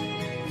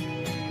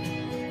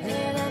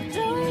 And I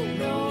don't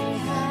know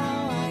how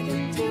I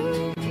can do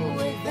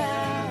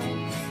without,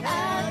 I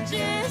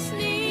just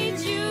need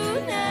you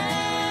now.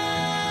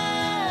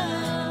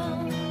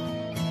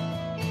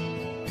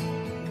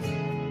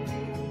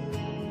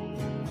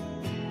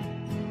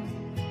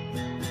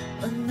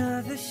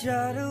 Another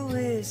shot of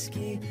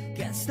whiskey,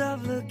 can't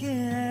stop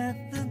looking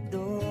at the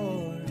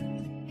door.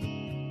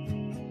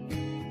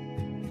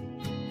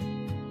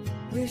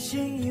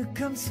 Wishing you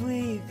come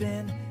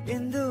sweeping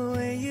in the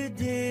way you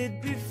did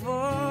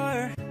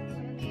before.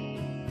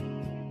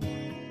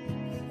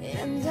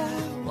 And I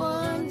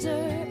wonder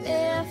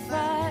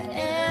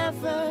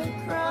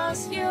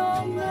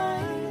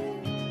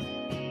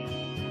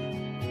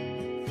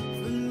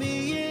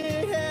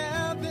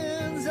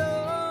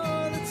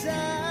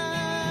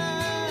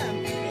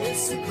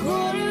It's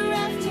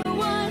 1:15.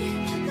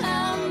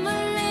 I'm a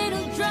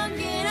little drunk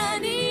and I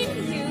need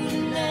you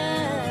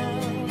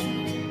now.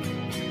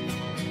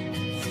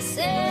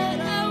 Said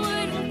I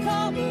wouldn't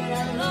call, but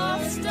I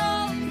lost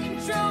all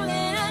control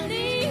and I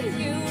need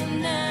you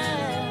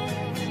now.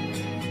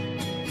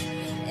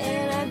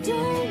 And I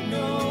don't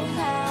know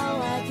how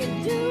I can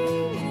do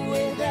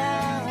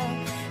without.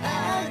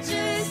 I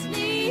just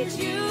need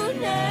you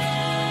now.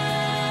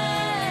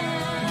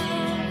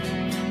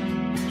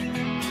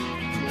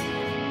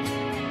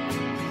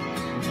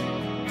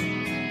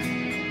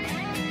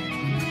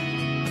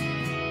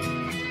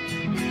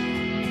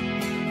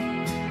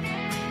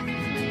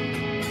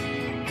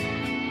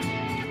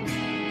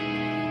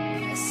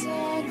 Guess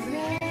I'd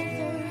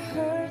rather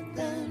hurt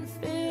than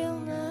feel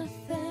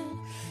nothing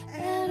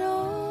at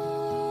all.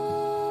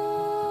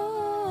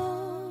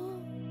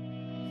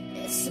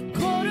 It's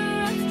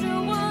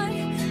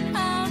 1:15.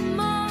 I'm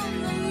all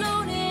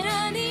alone and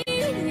I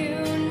need you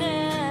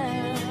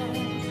now.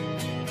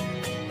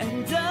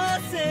 And I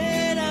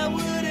said I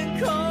wouldn't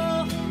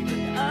call,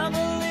 but I'm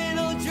a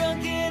little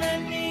drunk and I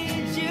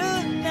need you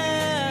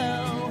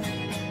now.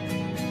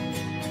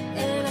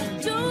 And I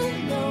don't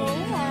know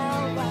how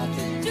I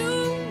can do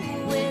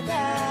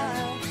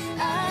without.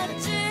 I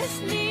just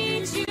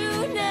need you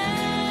now.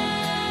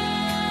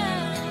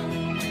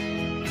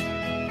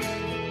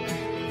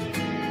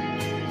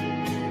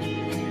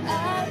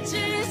 I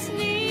just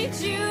need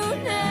you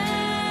now.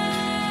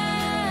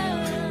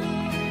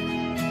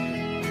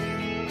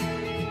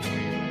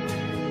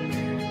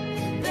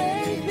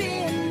 Baby,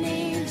 I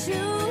need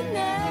you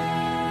now.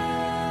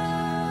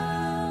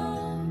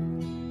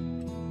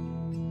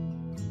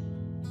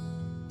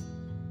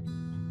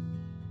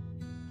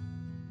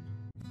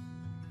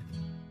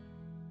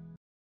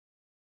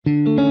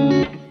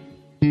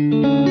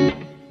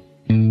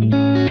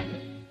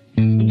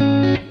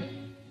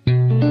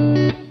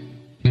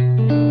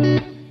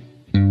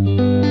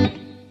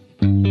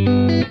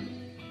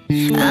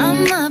 I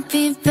might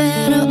be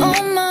better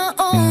on my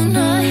own. I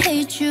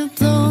hate you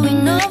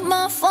blowing up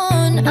my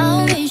phone. I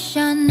wish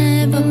I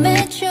never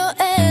met your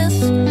ass.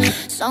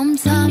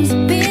 Sometimes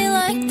it be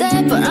like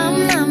that, but I'm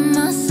not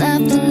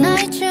myself the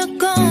night you're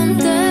gone.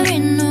 There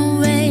ain't no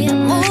way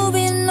I'm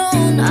moving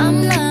on. I'm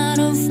not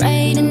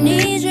afraid, I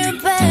need your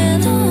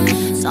bed.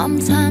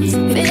 Sometimes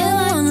it be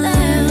like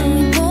that.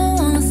 We both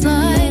wanna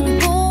fight, we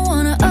both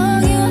wanna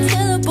argue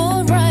until the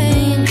boat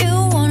right. You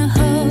wanna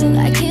hug,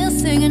 I can't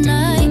say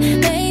goodnight.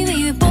 Baby,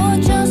 we both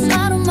just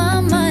out of my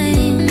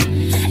mind.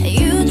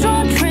 You draw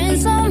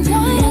trends, I'm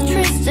white,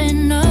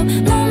 twisting up.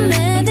 No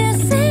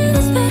medicine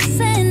is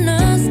fixing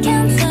us.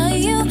 Can't tell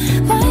you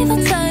why, if I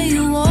tell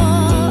you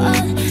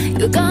what.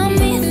 You got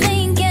me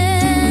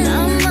thinking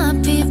I might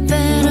be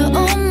better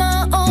on my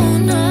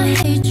own. I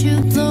hate you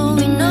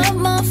blowing up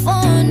my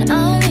phone. I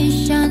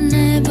wish I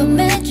never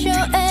met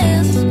your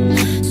ass.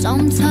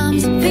 Sometimes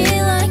it be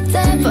like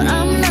that, but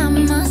I'm not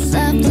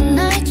myself the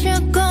night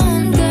you're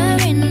gone. There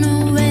ain't no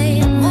way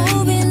I'm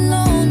moving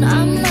alone.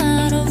 I'm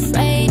not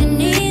afraid, I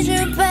need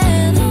your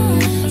bed.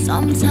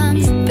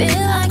 Sometimes it be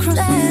like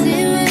that.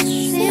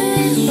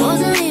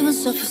 Wasn't even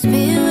supposed to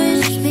be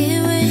rich.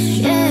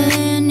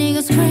 Yeah,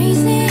 niggas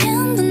crazy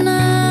in the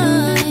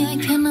night. I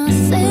cannot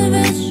say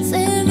rich.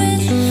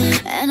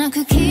 And I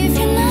could keep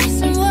you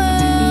nice and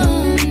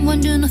warm.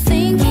 Wondering,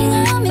 thinking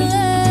I'm in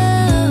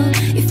love.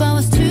 If I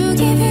was to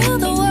give you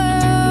the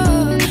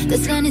world,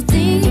 there's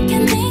anything you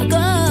can think of.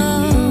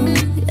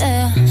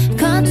 Yeah,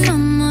 got so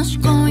much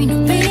going to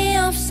be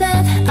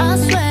upset. I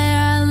swear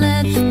I'll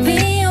let you be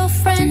your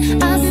friend.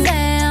 I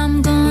say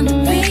I'm gonna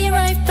be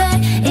right back.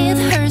 It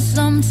hurts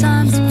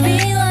sometimes to be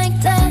like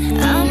that.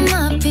 I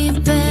might be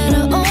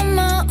better on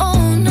my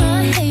own. I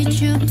hate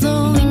you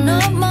blowing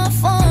up my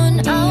phone.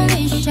 I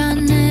wish I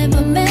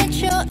never met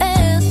your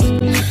ass.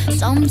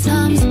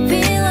 Sometimes it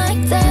be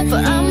like that,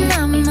 but I'm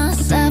not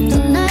myself the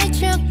night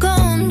you're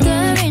gone.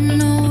 There ain't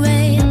no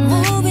way I'm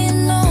moving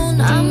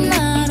alone. I'm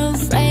not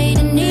afraid,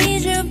 I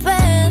need your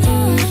bed.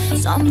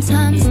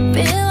 Sometimes it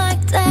be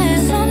like that.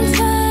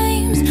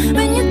 Sometimes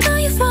when you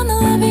thought you found the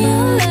love of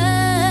your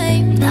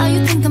life, now you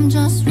think I'm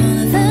just one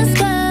of those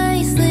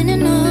guys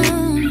leaning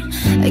on.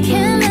 I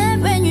can't let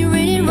when you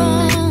read it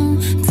wrong.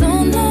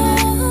 Don't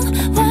know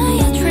why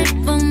I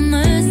trip on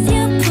us.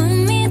 You put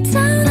me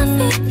down, I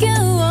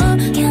figure out.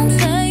 Can't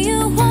tell you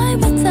why,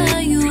 but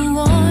tell you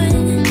what.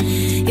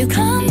 You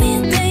got me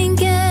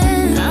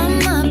thinking I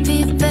might be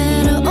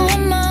better on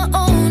my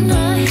own. I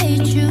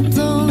hate you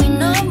blowing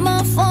up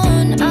my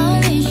phone. I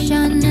wish I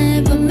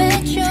never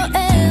met your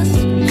ass.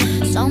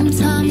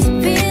 Sometimes it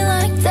be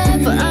like that,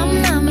 but I'm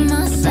not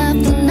myself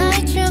the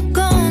night you're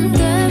gone.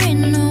 There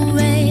ain't no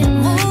way I'm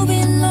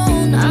moving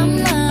alone. I'm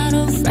not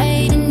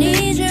afraid, I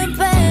need your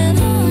bed.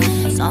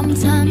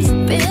 Sometimes it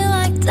be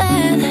like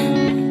that.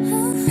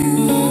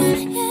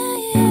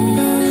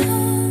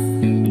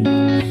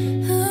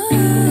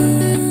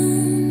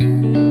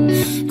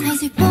 Cause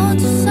you both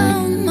just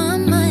on my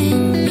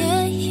mind.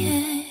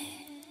 Yeah.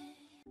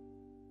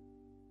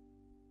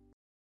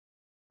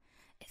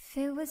 If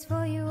it was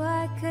for you,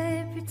 I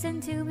could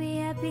pretend to be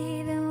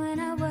happy even when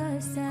I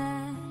was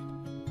sad.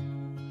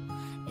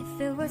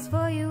 If it was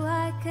for you,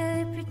 I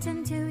could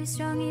pretend to be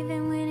strong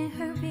even when it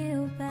hurt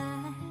real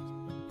bad.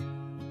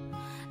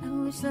 I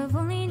wish love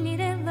only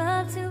needed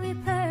love to be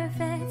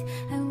perfect.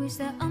 I wish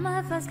that all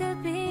my flaws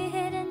could be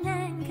hidden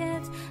and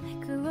kept. I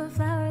grew a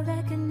flower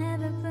that could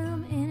never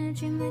bloom in a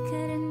dream that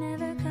could have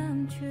never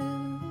come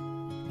true.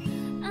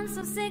 I'm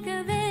so sick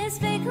of this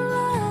fake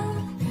love,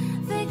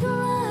 fake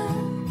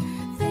love,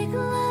 fake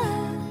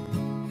love.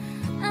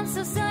 I'm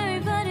so sorry,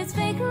 but it's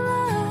fake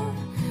love,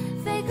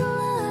 fake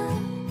love,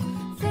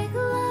 fake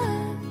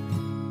love.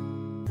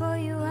 For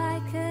you, I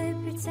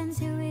could pretend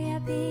to be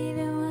happy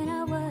even when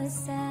I was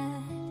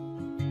sad.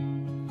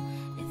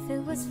 If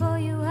it was for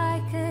you, I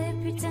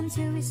could pretend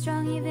to be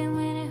strong even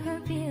when it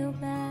hurt real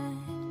bad.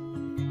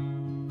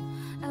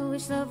 I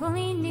wish love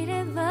only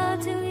needed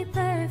love to be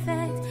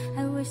perfect.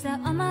 I wish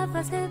that all my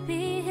flaws could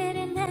be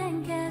hidden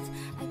and kept.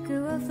 I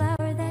grew a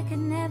flower that could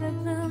never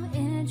bloom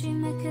in a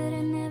dream that could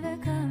have never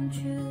come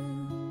true.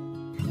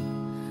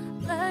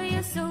 Love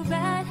you so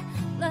bad,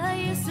 love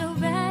you so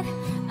bad.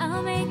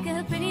 I'll make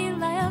a pretty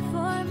lie up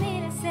for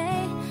me to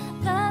say.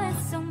 Love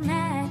is so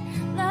mad,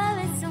 love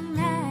is so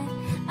mad.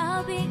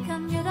 I'll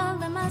become your doll,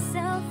 let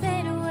myself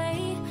fade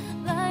away.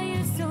 Love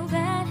you so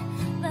bad,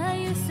 love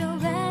you so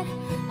bad.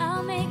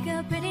 I'll make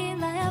a pretty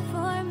lie up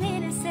for me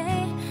to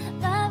say.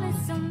 Love is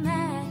so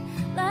mad,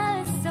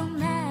 love is so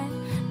mad.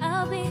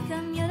 I'll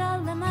become your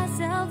doll, let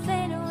myself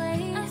fade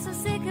away. I'm so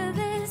sick of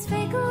this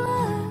fake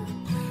love,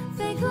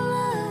 fake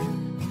love,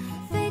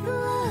 fake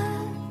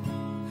love.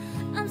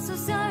 I'm so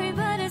sorry,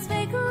 but it's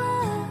fake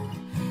love,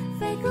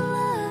 fake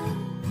love,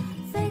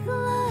 fake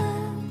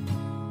love.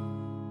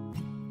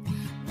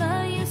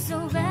 Love you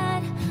so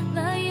bad,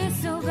 love you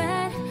so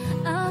bad.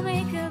 I'll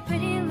make a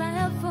pretty lie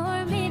up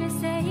for me to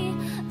say.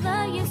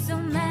 Love you so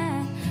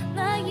mad,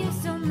 love you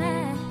so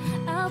mad.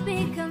 I'll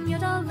become your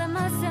doll, let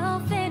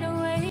myself fade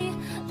away.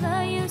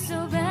 Love you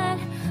so bad,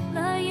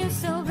 love you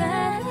so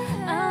bad.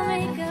 I'll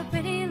make a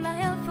pretty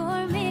lie up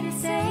for me to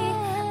say.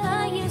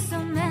 Love you so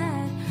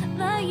mad,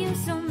 love you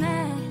so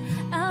mad.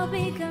 I'll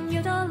become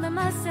your doll, let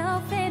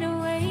myself fade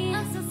away.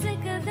 I'm so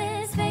sick of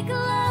this fake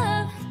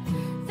love,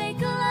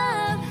 fake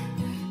love,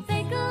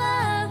 fake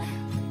love.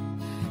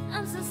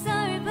 I'm so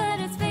sorry, but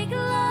it's fake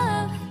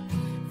love,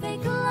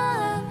 fake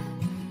love,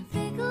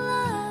 fake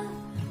love.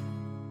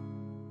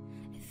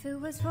 If it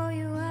was for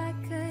you, I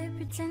could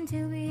pretend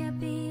to be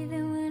happy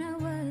even when I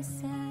was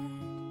sad.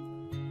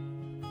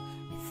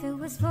 If it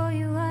was for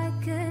you, I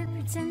could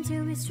pretend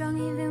to be strong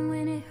even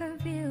when it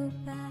hurt real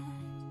bad.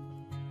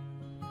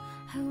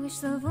 I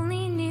wish love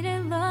only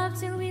needed love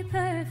to be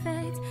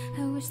perfect.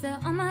 I wish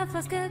that all my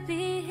flaws could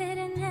be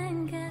hidden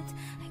and kept.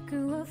 I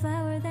grew a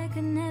flower that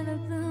could never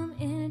bloom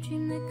in a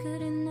dream that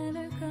could have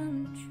never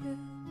come true.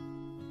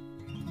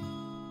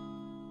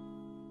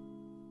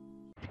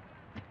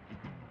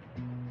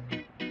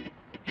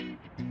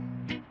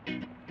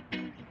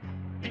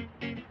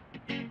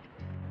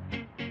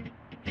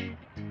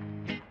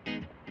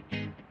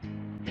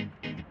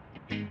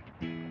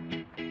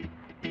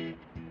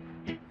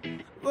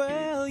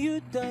 Well,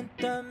 you done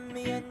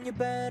me and you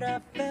bet I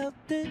felt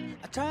it.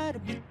 I tried to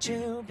be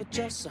chill, but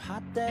you're so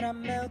hot that I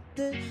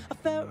melted. I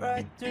fell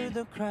right through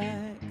the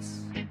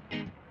cracks.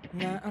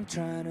 Now I'm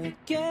trying to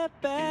get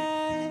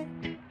back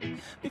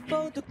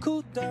before the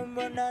cool down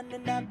run out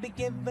and I'll be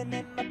giving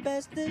it my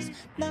bestest.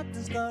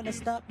 Nothing's gonna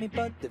stop me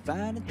but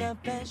divine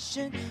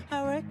intervention.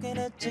 I reckon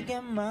it's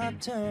again my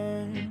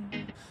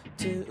turn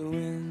to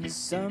win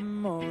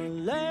some or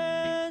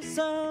learn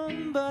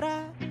some, but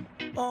I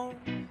won't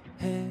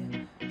hesitate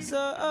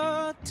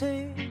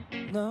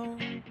no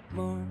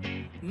more,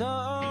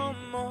 no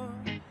more.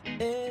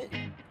 It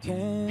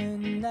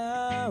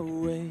cannot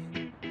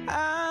wait.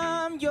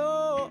 I'm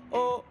yours.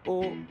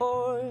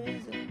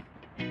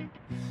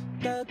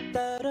 Da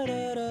da da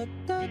da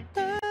da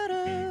da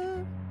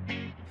da.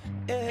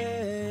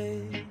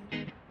 Hey.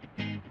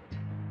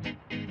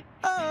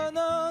 Oh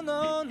no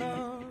no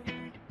no.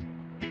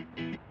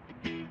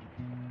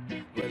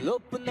 Well,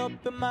 open up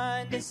your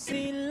mind and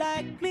see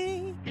like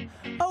me.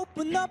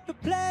 Open up your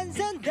plans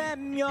and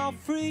damn, you're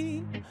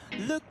free.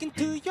 Look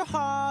into your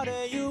heart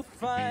and you'll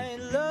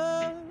find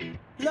love,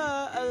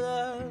 love,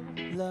 love,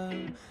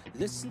 love.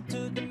 Listen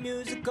to the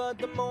music of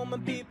the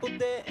moment, people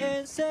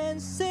dance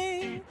and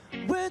sing.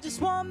 We're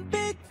just one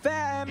big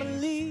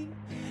family.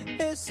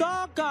 It's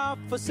our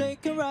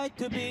God-forsaken right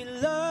to be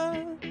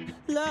loved,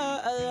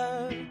 love,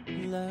 love,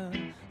 love,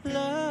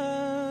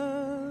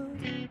 love.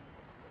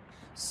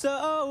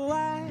 So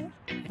I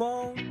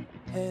won't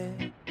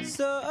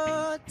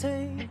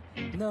hesitate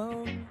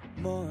no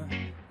more,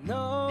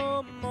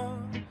 no more.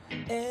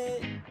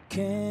 It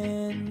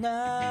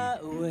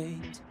cannot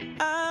wait.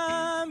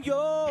 I'm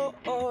yours,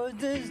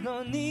 there's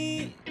no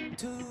need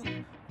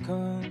to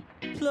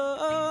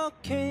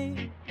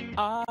complicate.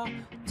 Our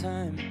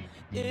time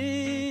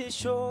is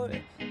short,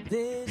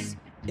 this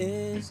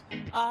is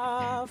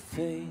our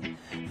fate.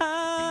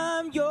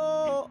 I'm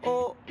yours.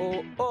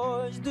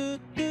 Do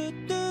do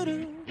do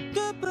do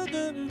do do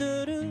do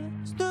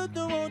do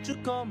do. Won't you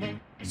come on,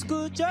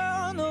 scooch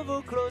on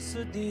over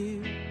closer,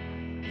 dear,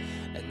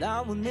 and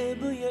I will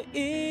nibble your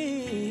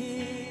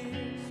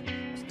ears.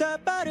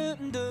 Step out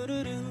and do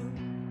do do.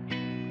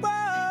 Whoa,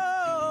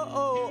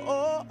 oh,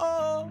 oh,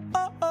 oh,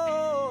 oh,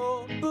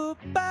 oh, boop,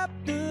 bop,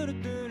 do do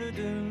do do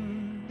do.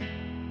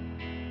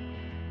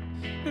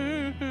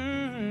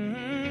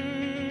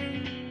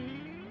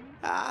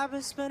 I've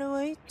been spending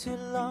way too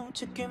long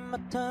checking my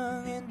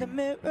tongue in the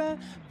mirror,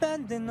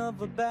 bending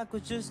over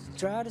backwards just to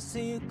try to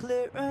see you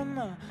clearer.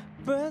 My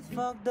breath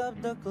fogged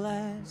up the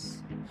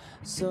glass,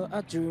 so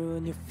I drew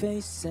in your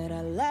face and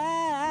I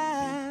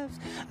laughed.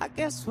 I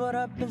guess what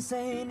I've been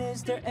saying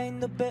is there ain't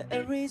no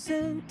better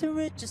reason to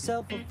rid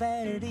yourself of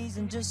vanities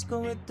and just go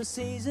with the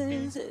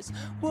seasons. It's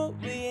what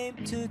we aim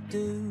to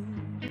do.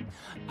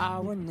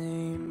 Our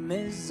name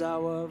is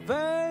our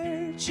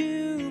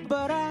virtue,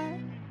 but I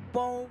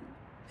won't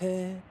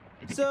hesitate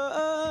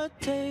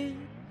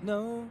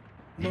no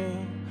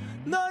more.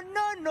 No,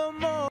 no, no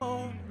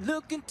more.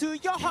 Look into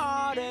your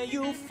heart and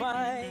you'll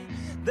find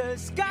the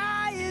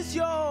sky is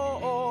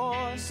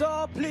yours.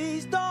 So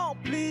please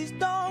don't, please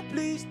don't,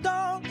 please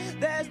don't.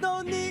 There's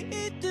no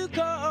need to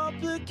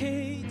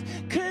complicate,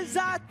 'cause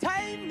our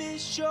time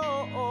is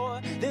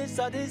short. This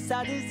is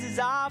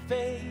our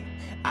fate.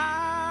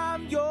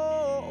 I'm yours.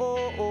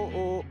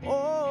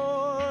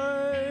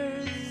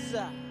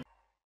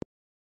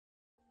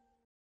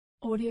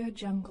 Audio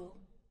Jungle.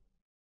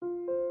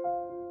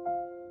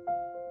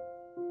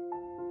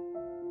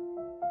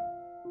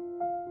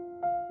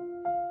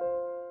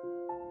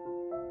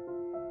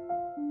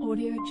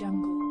 Audio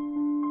Jungle.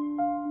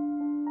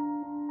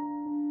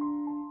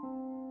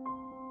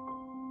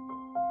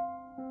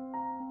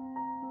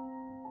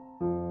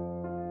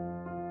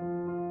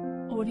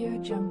 Audio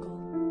Jungle.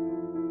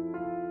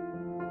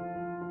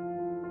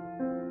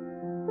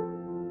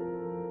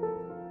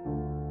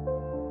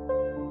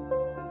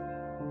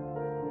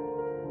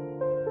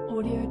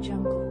 Audio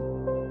Jungle.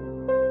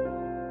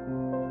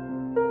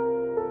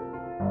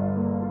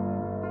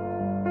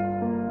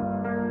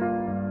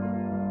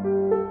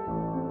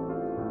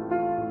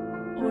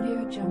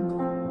 Audio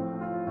Jungle.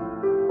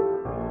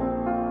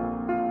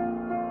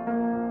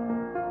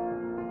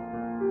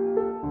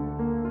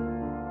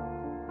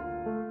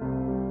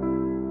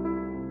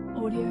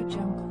 Audio Jungle. Audio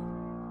Jungle.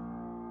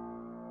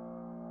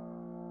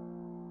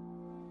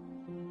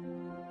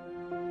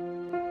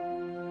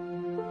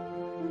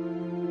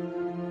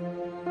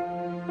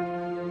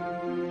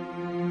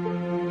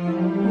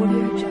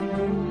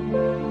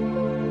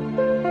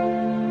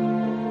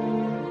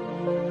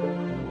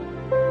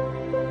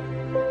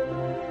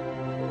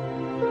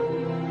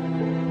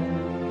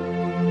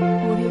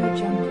 Audio Jungle. Audio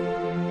Jungle.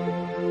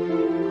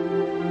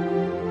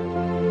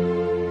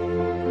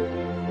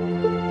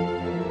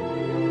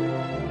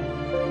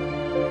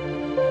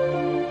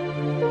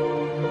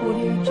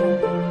 Audio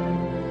Jungle.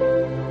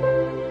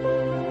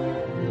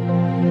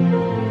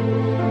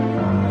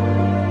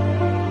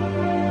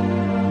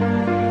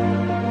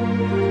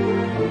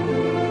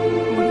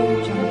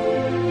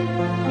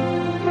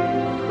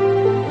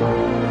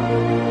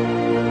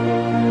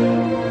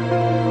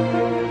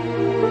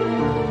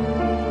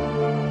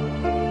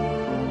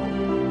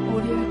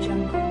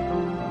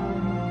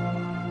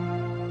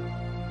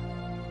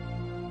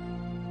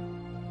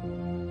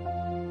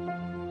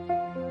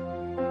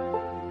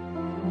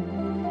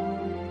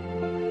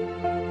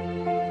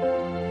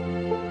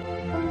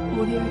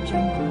 Audio Jungle. Audio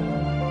Jungle.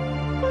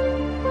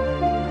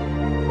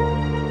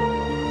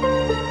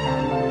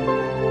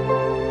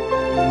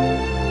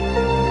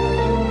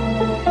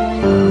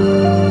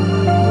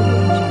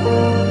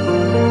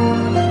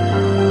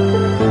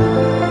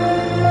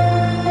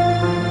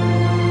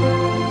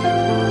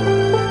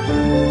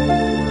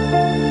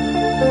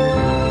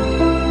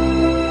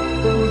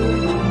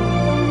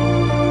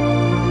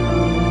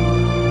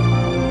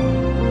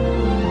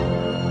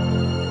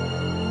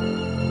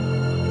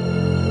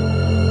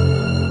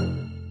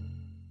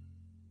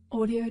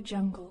 Audio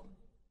Jungle.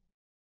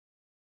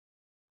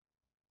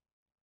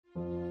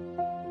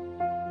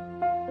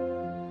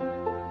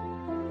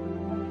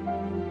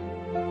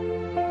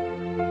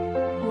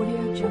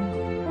 Audio Jungle.